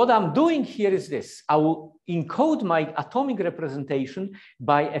what I'm doing here is this. I will encode my atomic representation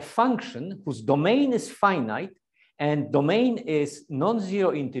by a function whose domain is finite and domain is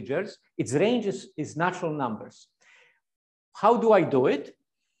non-zero integers. Its range is natural numbers. How do I do it?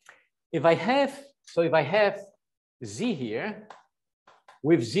 If I have z here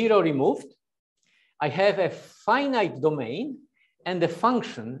with 0 removed, I have a finite domain and a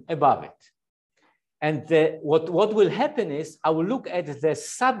function above it. And what will happen is I will look at the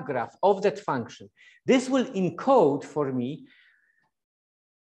subgraph of that function. This will encode for me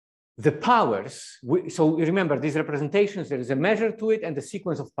the powers. So remember, these representations, there is a measure to it and a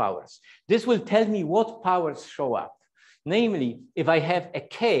sequence of powers. This will tell me what powers show up. Namely, if I have a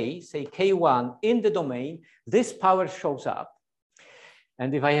k, say k1 in the domain, this power shows up.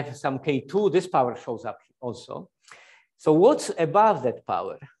 And if I have some k2, this power shows up also. So what's above that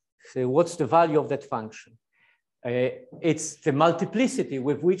power? So what's the value of that function? It's the multiplicity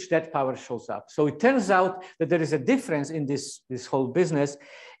with which that power shows up. So it turns out that there is a difference in this whole business.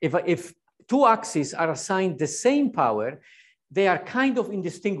 If two axes are assigned the same power, they are kind of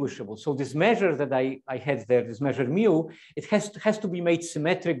indistinguishable. So this measure that I had there, this measure mu, it has to be made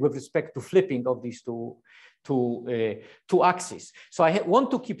symmetric with respect to flipping of these two axes. So I want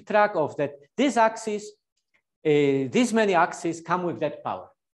to keep track of that. This axis, these many axes come with that power.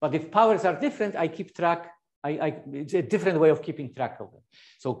 But if powers are different, I keep track. It's a different way of keeping track of them.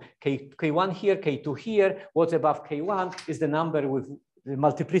 So K1 here, K2 here, what's above K1 is the number with the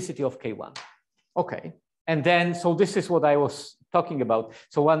multiplicity of K1. Okay. And then, so this is what I was talking about.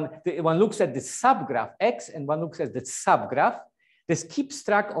 So one looks at the subgraph X and one looks at the subgraph. This keeps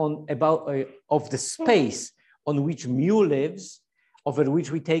track of the space on which mu lives, over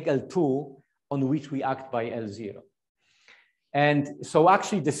which we take L2, on which we act by L0. And so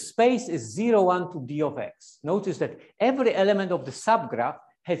actually the space is 0, 1 to d of x. Notice that every element of the subgraph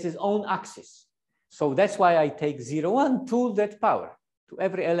has its own axis. So that's why I take 0, 1 to that power, to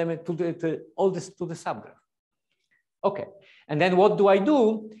every element, to all this, to the subgraph. Okay, and then what do I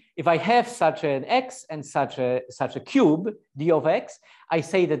do? If I have such an x and such a cube, d of x, I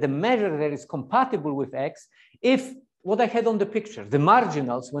say that the measure that is compatible with x, if what I had on the picture, the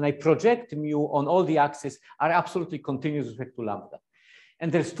marginals, when I project mu on all the axes, are absolutely continuous with respect to lambda.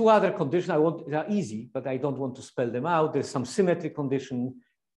 And there's two other conditions they are easy, but I don't want to spell them out. There's some symmetry condition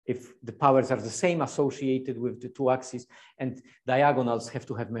if the powers are the same associated with the two axes, and diagonals have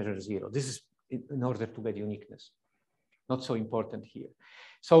to have measure 0. This is in order to get uniqueness. Not so important here.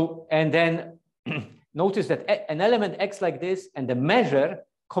 So, and then notice that an element x like this and the measure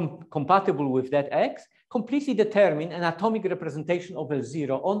compatible with that x completely determine an atomic representation of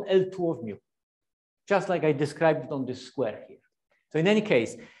L0 on L2 of mu, just like I described it on this square here. So in any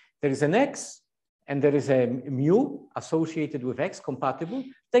case, there is an x and there is a mu associated with x compatible.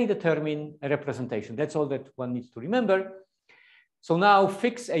 They determine a representation. That's all that one needs to remember. So now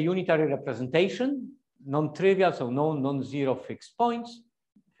fix a unitary representation, non-trivial, so no non-zero fixed points,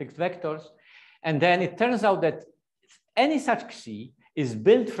 fixed vectors. And then it turns out that any such Xi is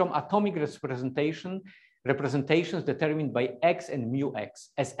built from atomic representations determined by x and mu x,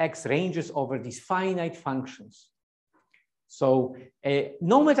 as x ranges over these finite functions. So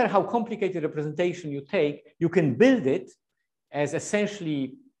no matter how complicated representation you take, you can build it as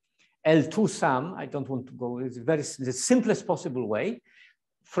essentially L2 sum. I don't want to go, it's the simplest possible way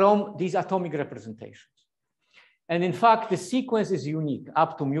from these atomic representations. And in fact, the sequence is unique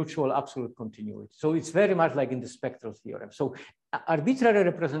up to mutual absolute continuity. So it's very much like in the spectral theorem. So arbitrary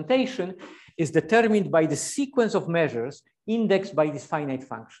representation is determined by the sequence of measures indexed by these finite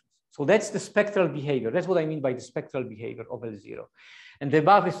functions. So that's the spectral behavior. That's what I mean by the spectral behavior of L0. And the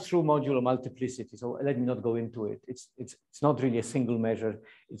above is true modulo multiplicity. So let me not go into it. It's not really a single measure.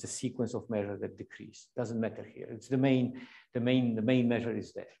 It's a sequence of measures that decrease. Doesn't matter here. It's the main measure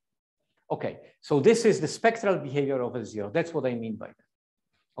is there. Okay, so this is the spectral behavior of L0. That's what I mean by that.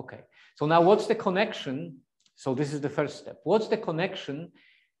 Okay, so now what's the connection? So this is the first step. What's the connection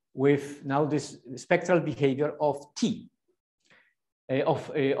with now this spectral behavior of T,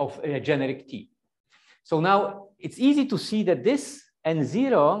 of a generic T? So now it's easy to see that this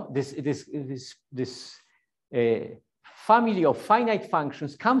N0, this family of finite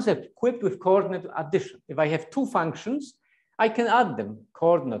functions comes equipped with coordinate addition. If I have two functions, I can add them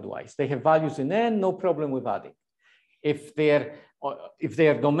coordinate-wise. They have values in n, no problem with adding. If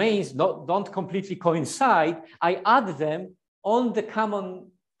their domains don't completely coincide, I add them on the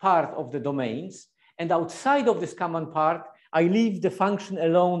common part of the domains, and outside of this common part, I leave the function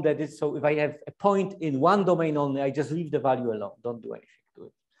alone. That is, so if I have a point in one domain only, I just leave the value alone, don't do anything to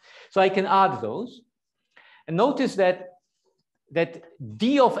it. So I can add those. And notice that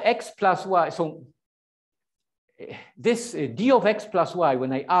d of x plus y, so this d of x plus y,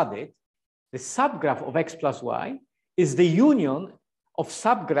 when I add it, the subgraph of x plus y is the union of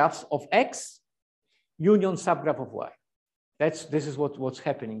subgraphs of x union subgraph of y. This is what's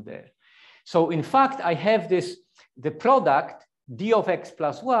happening there. So in fact, I have the product d of x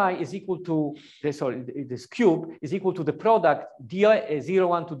plus y is equal to, this cube is equal to the product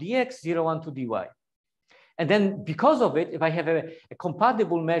d01 to dx, 01 to dy. And then because of it, if I have a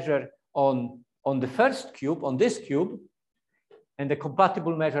compatible measure on the first cube, on this cube, and the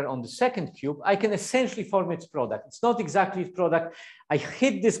compatible measure on the second cube, I can essentially form its product. It's not exactly its product. I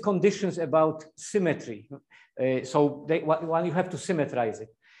hid these conditions about symmetry. So one, you have to symmetrize it.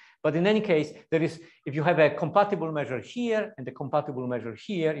 But in any case, there is, if you have a compatible measure here and a compatible measure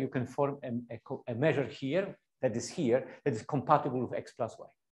here, you can form a measure here that is compatible with x plus y.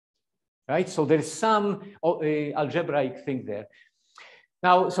 Right? So there is some algebraic thing there.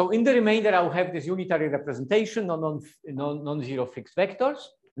 Now, so in the remainder, I'll have this unitary representation on non-zero fixed vectors.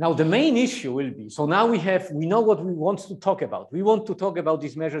 Now, the main issue will be, so now we know what we want to talk about. We want to talk about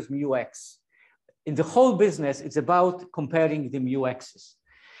these measures mu x. In the whole business, it's about comparing the mu x's.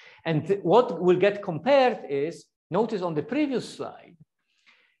 And what will get compared is, notice on the previous slide,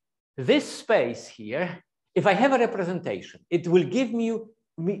 this space here, if I have a representation, it will give me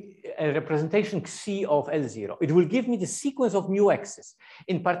a representation Xi of L0. It will give me the sequence of mu x's.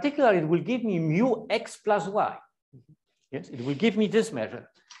 In particular, it will give me mu x plus y. Yes, it will give me this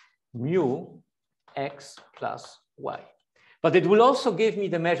measure, mu x plus y. But it will also give me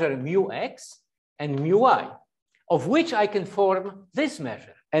the measure mu x and mu y, of which I can form this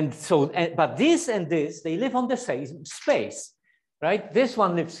measure. And so, but this and this, they live on the same space, right? This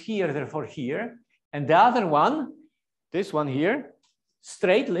one lives here, therefore here. And the other one, this one here,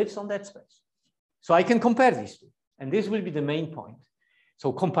 straight lives on that space. So I can compare these two. And this will be the main point.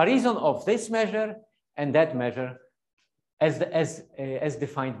 So comparison of this measure and that measure as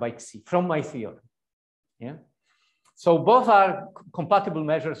defined by Xi from my theorem. Yeah. So both are compatible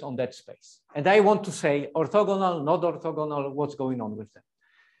measures on that space. And I want to say orthogonal, not orthogonal, what's going on with them.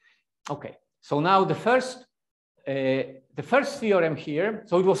 Okay, so now the first theorem here,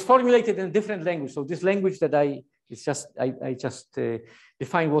 so it was formulated in a different language. So this language that I just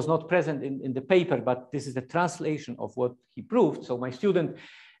defined was not present in the paper, but this is the translation of what he proved. So my student,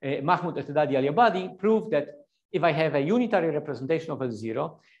 Mahmoud Etedadi Aliabadi, proved that if I have a unitary representation of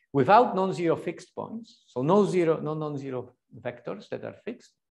L0 without non-zero fixed points, so no non-zero vectors that are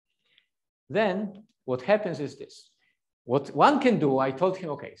fixed, then what happens is this. What one can do, I told him,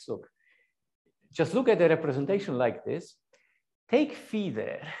 okay, so look, just look at the representation like this, take phi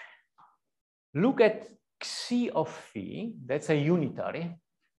there, look at xi of phi, that's a unitary.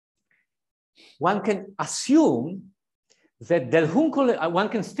 One can assume that one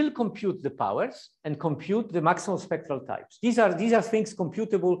can still compute the powers and compute the maximal spectral types. These are things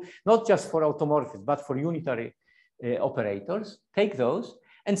computable not just for automorphism, but for unitary operators. Take those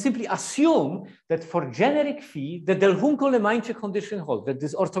and simply assume that for generic phi, the Delhunko-Lemaitre condition holds, that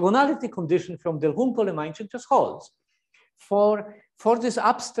this orthogonality condition from Delhunko-Lemaitre just holds for this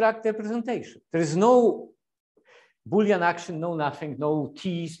abstract representation. There is no Boolean action, no nothing, no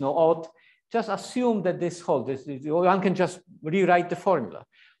t's, no odd. Just assume that this holds. One can just rewrite the formula.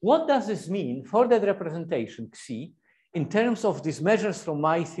 What does this mean for that representation, xi, in terms of these measures from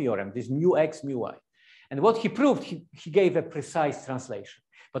my theorem, this mu x, mu y? And what he proved, he gave a precise translation.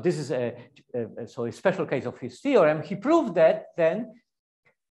 But this is a special case of his theorem. He proved that then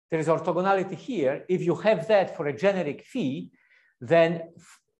there is orthogonality here. If you have that for a generic phi, then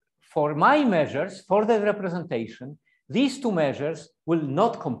for my measures, for that representation, these two measures will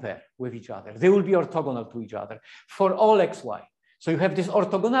not compare with each other. They will be orthogonal to each other for all xy. So you have this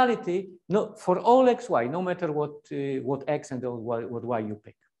orthogonality for all xy, no matter what x and what y you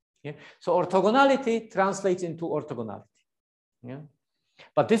pick. Yeah? So orthogonality translates into orthogonality. Yeah?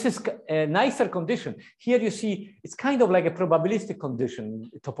 But this is a nicer condition. Here you see it's kind of like a probabilistic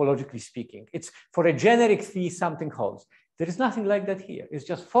condition, topologically speaking. It's for a generic phi, something holds. There is nothing like that here. It's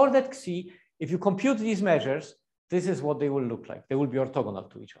just for that xi, if you compute these measures, this is what they will look like. They will be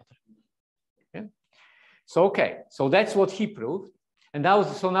orthogonal to each other. Okay? So, okay, so that's what he proved. And now,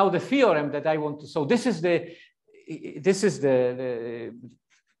 so now the theorem that I want to, so this is the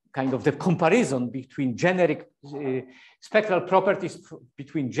kind of the comparison between generic spectral properties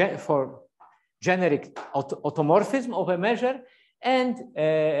for generic automorphism of a measure and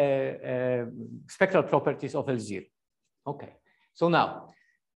spectral properties of L0. Okay, so now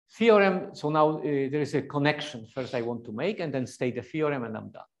theorem, so now there is a connection first I want to make and then state the theorem and I'm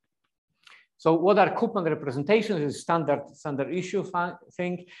done. So what are Koopman representations? Is standard issue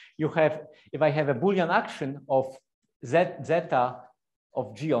thing. You have, if I have a Boolean action of zeta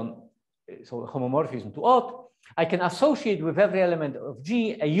of G on, so homomorphism to odd, I can associate with every element of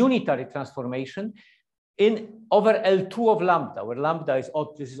G a unitary transformation in over L2 of lambda, where lambda is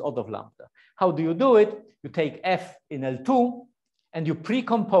odd, this is odd of lambda. How do you do it? You take F in L2 and you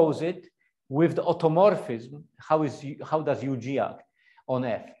precompose it with the automorphism. How does UG act on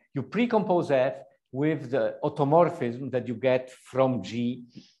F? You precompose F with the automorphism that you get from G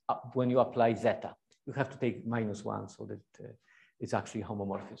when you apply zeta. You have to take -1 so that it's actually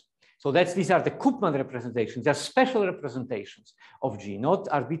homomorphism. So these are the Koopman representations. They're special representations of G, not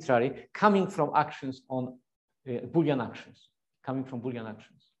arbitrary, coming from actions on Boolean actions, coming from Boolean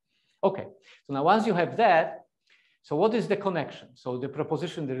actions. Okay, so now once you have that, so what is the connection? So the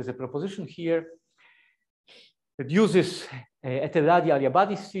proposition, there is a proposition here that uses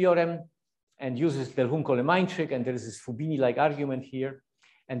Etedadi-Aliabadi's theorem and uses Delhunko-Lemaitre, and there is this Fubini-like argument here.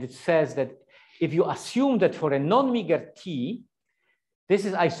 And it says that if you assume that for a non-meager T, this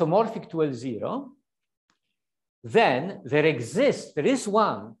is isomorphic to L0, then there is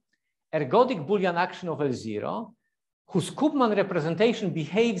one ergodic Boolean action of L0 whose Koopman representation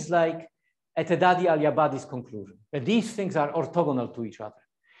behaves like Etedadi-Aliabadi's conclusion, that these things are orthogonal to each other.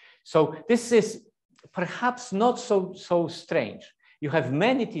 So this is perhaps not so strange. You have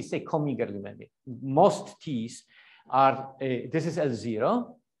many T's, say commeagerly many. Most T's are, this is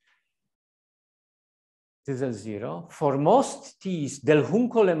L0. This is L0. For most T's,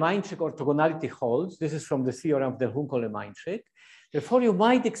 Delhunko-Lemaitre orthogonality holds. This is from the theorem of Delhunko-Lemaitre. Therefore, you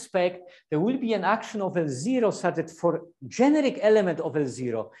might expect there will be an action of L0 such that for generic element of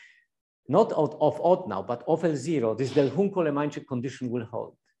L0, not of odd now, but of L0, this Delhunko-Lemaitre condition will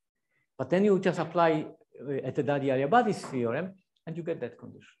hold. But then you just apply Etedadi-Aliabadi's theorem and you get that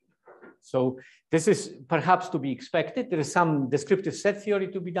condition. So this is perhaps to be expected. There is some descriptive set theory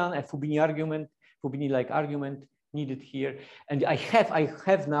to be done, a Fubini argument, Fubini-like argument needed here. And I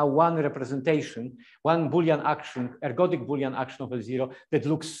have now one representation, one Boolean action, ergodic Boolean action of L0 that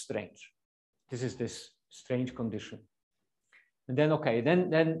looks strange. This is this strange condition. And then, okay,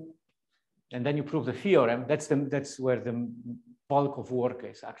 and then you prove the theorem. That's where the bulk of work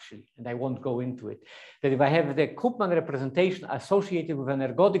is actually, and I won't go into it. That if I have the Koopman representation associated with an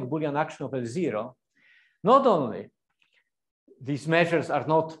ergodic Boolean action of L0, not only these measures are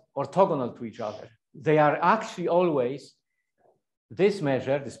not orthogonal to each other, they are actually always, this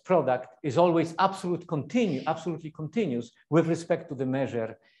measure, this product, is always absolutely continuous with respect to the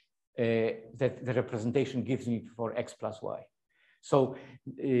measure that the representation gives me for x plus y. So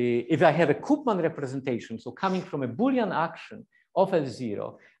if I have a Koopman representation, so coming from a Boolean action of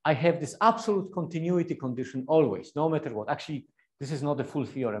L0, I have this absolute continuity condition always, no matter what. Actually, this is not the full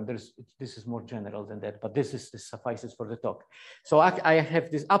theorem. This is more general than that, but this suffices for the talk. So I have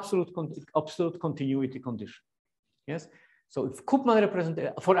this absolute continuity condition. Yes. So if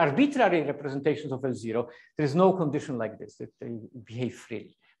Koopman for arbitrary representations of L0, there is no condition like this, that they behave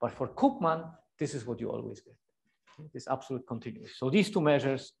freely. But for Koopman, this is what you always get, this absolute continuity. So these two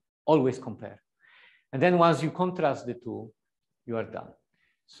measures always compare. And then once you contrast the two, you are done.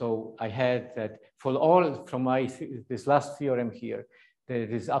 So I had that for all from this last theorem here, there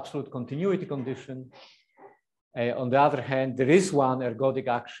is absolute continuity condition. On the other hand, there is one ergodic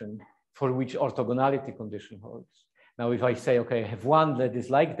action for which orthogonality condition holds. Now, if I say, okay, I have one that is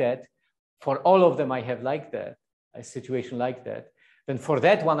like that, for all of them I have like that, a situation like that, then for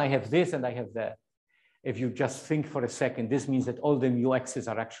that one I have this and I have that. If you just think for a second, this means that all the mu x's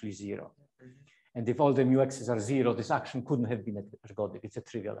are actually 0. And if all the mu x's are 0, this action couldn't have been ergodic. It's a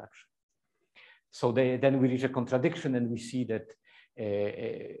trivial action. So then we reach a contradiction, and we see that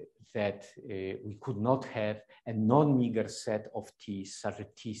we could not have a non-meager set of T's such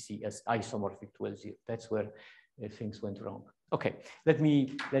that TC as isomorphic to L0. That's where things went wrong. Okay, let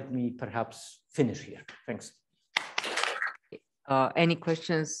me perhaps finish here. Thanks. Any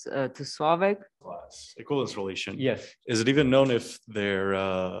questions to Sławek? Equivalence relation. Yes. Is it even known if there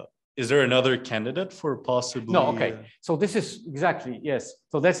is there another candidate for possibly? No. Okay. So this is exactly, yes.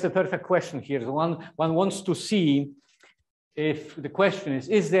 So that's the perfect question here. So one wants to see if the question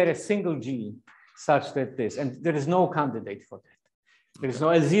is there a single G such that this, and there is no candidate for that. There is no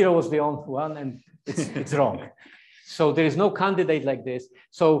L0 was the only one, and it's wrong. So there is no candidate like this.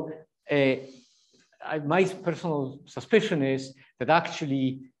 So my personal suspicion is that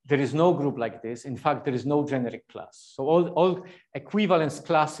actually there is no group like this. In fact, there is no generic class. So all equivalence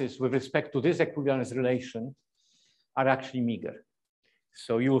classes with respect to this equivalence relation are actually meager.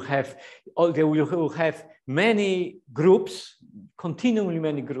 So you will have many groups, continually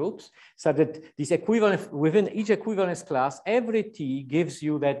many groups, so that these equivalence within each equivalence class, every T gives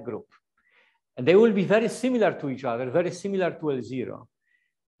you that group. And they will be very similar to each other, very similar to L0.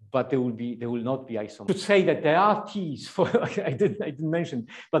 But they will not be isomorphic. To say that there are T's for I didn't mention,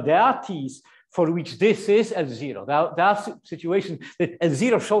 but there are T's for which this is L0. There are situations that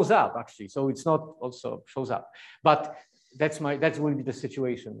L0 shows up actually, so it's not also shows up. But that will be the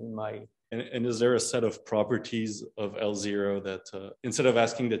situation in my. And is there a set of properties of L0 that instead of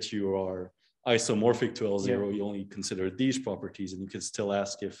asking that you are isomorphic to L0, yeah, you only consider these properties, and you can still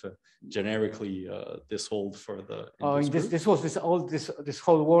ask if generically this holds for the. This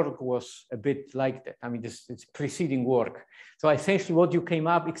whole work was a bit like that. I mean, it's preceding work. So essentially, what you came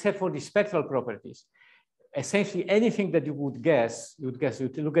up, except for the spectral properties, essentially anything that you would guess. You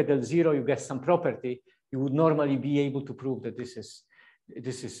look at L0, you guess some property. You would normally be able to prove that this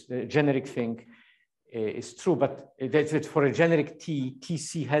is the generic thing. Is true, but that's for a generic T,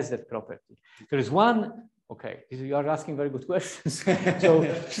 TC has that property. There is one, okay, you are asking very good questions. So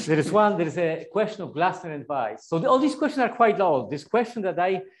there is a question of Glasner and Weiss. So all these questions are quite old. This question that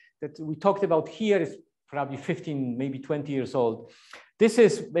we talked about here is probably 15, maybe 20 years old. This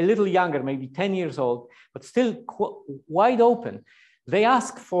is a little younger, maybe 10 years old, but still wide open. They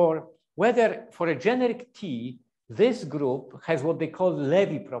ask for whether for a generic T, this group has what they call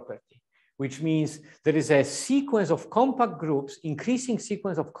Levy property, which means there is a sequence of compact groups, increasing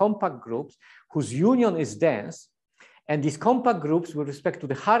sequence of compact groups whose union is dense. And these compact groups, with respect to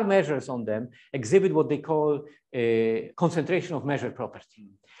the Haar measures on them, exhibit what they call a concentration of measure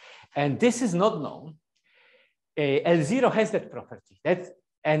property. And this is not known. L0 has that property.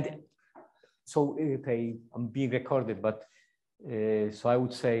 So okay, I'm being recorded, but so I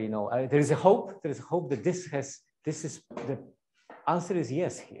would say, there is a hope that the answer is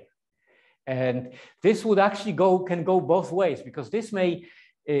yes here. And this would actually can go both ways, because this may,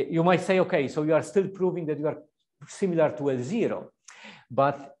 you might say, okay, so you are still proving that you are similar to L0,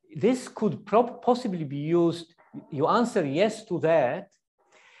 but this could possibly be used You answer yes to that.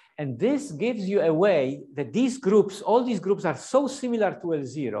 And this gives you a way that these groups, all these groups are so similar to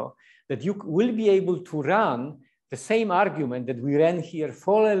L0 that you will be able to run the same argument that we ran here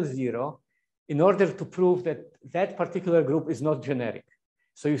for L0 in order to prove that that particular group is not generic.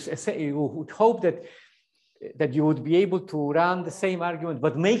 So you would hope that you would be able to run the same argument,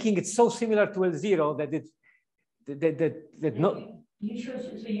 but making it so similar to L0 that it no. You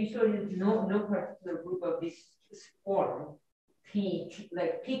showed no particular group of this form. T,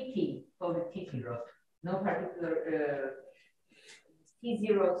 like peak T, called it T0. No particular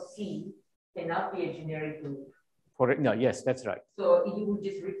T0C cannot be a generic group. No, yes, that's right. So you would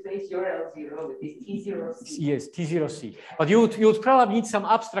just replace your L0 with this T0C. Yes, T0C. But you would probably need some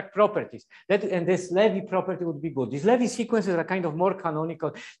abstract properties. And this Levy property would be good. These Levy sequences are kind of more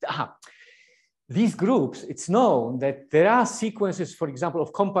canonical. These groups, it's known that there are sequences, for example,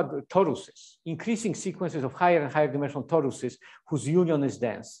 of compact toruses, increasing sequences of higher and higher dimensional toruses whose union is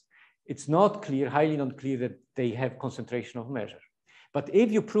dense. It's not clear, highly not clear that they have concentration of measure. But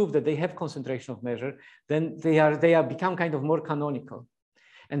if you prove that they have concentration of measure, then they become kind of more canonical.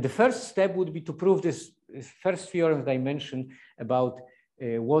 And the first step would be to prove this first theorem that I mentioned about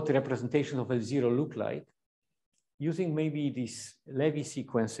what representations of L0 look like, using maybe these Levy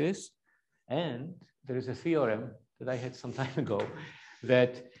sequences. And there is a theorem that I had some time ago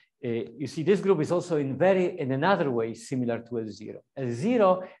that you see this group is also in another way similar to L0.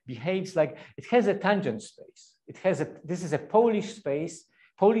 L0 behaves like it has a tangent space. This is a Polish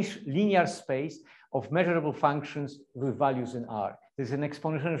linear space of measurable functions with values in R. There's an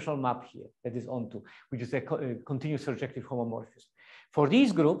exponential map here that is onto, which is a continuous surjective homomorphism. For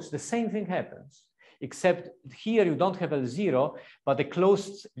these groups, the same thing happens, except here you don't have L0, but a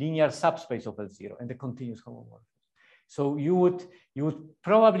closed linear subspace of L0 and the continuous homomorphism. So you would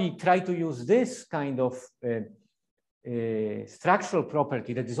probably try to use this kind of structural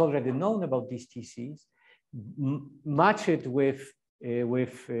property that is already known about these TCs, match it with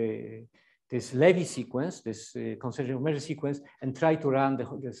this Levy sequence, this concentration of measure sequence, and try to run the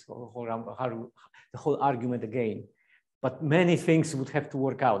whole argument again. But many things would have to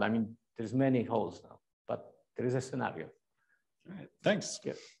work out. I mean, there's many holes now, but there is a scenario. All right, thanks.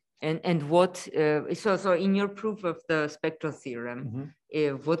 Yeah. And what, so in your proof of the spectral theorem,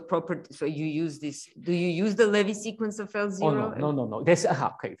 what property, so you use this, do you use the Levy sequence of L0? Oh, no. That's,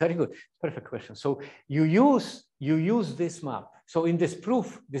 okay, very good. Perfect question. So you use this map. So in this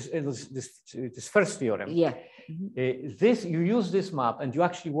proof, this first theorem, yeah. You use this map and you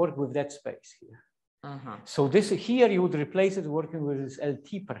actually work with that space here. So here you would replace it working with this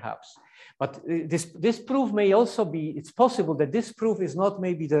LT perhaps. But this proof may also be, it's possible that this proof is not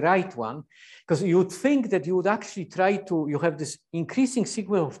maybe the right one, because you would think that you would actually try to, you have this increasing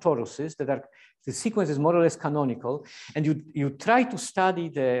sequence of toruses that are, the sequence is more or less canonical, and you try to study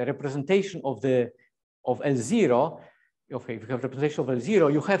the representation of L0. Okay, if you have representation of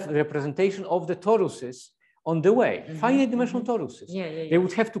L0, you have representation of the toruses on the way, finite dimensional toruses. They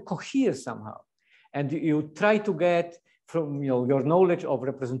would have to cohere somehow. And you try to get from your knowledge of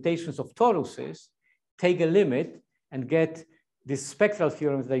representations of toruses, take a limit and get this spectral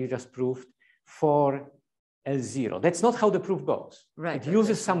theorem that you just proved for L0. That's not how the proof goes. Right. It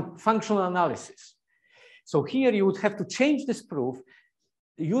uses some functional analysis. So here you would have to change this proof,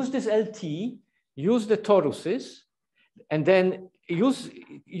 use this LT, use the toruses, and then use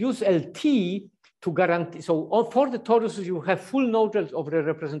LT to guarantee, so for the toruses, you have full knowledge of the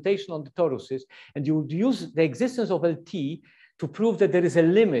representation on the toruses, and you would use the existence of LT to prove that there is a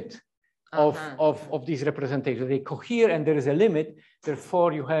limit of these representations. They cohere and there is a limit,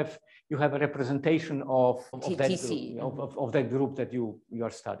 therefore you have a representation of that group that you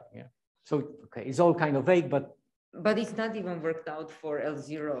are studying. Yeah. So, okay, it's all kind of vague, but it's not even worked out for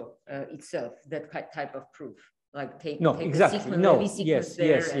L0 itself, that type of proof. Like take exactly. the sequence,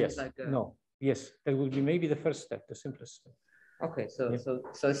 Yes. Like Yes, that will be maybe the first step, the simplest step. Okay, so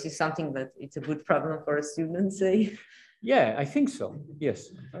this is something that it's a good problem for a student, say? Yeah, I think so.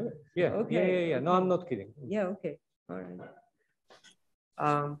 Yes. Yeah. Okay. Yeah. No, I'm not kidding. Yeah. Okay. All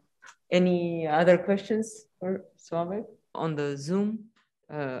right. Any other questions for Slawomir on the Zoom?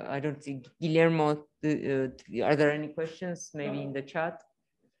 I don't think Guillermo. Are there any questions? Maybe in the chat.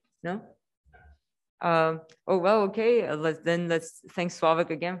 No. Okay. Let's thank Slawomir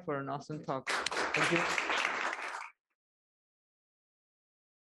again for an awesome talk. Thank you.